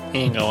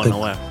ain't going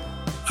nowhere.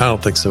 I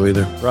don't think so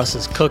either. Russ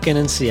is cooking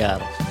in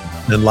Seattle.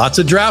 And lots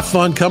of draft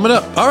fun coming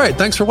up. All right.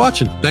 Thanks for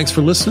watching. Thanks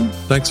for listening.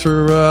 Thanks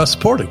for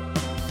supporting.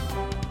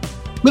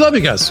 We love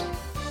you guys.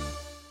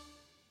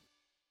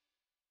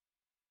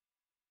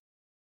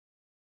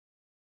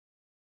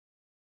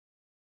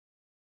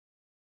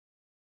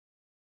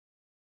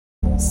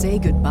 Say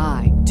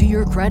goodbye to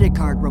your credit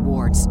card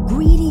rewards.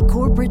 Greedy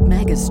corporate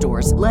mega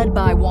stores, led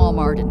by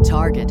Walmart and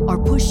Target,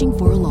 are pushing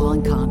for a law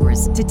in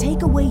Congress to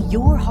take away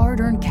your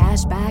hard-earned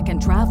cash back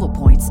and travel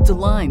points to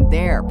line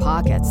their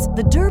pockets.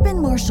 The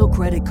Durbin-Marshall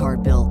credit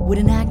card bill would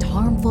enact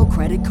harmful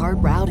credit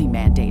card routing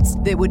mandates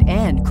that would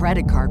end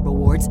credit card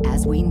rewards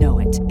as we know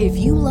it. If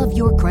you love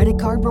your credit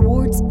card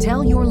rewards,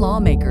 tell your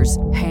lawmakers,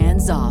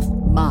 hands off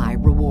my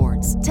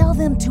rewards. Tell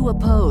them to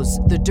oppose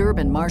the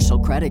Durbin-Marshall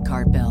credit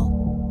card bill.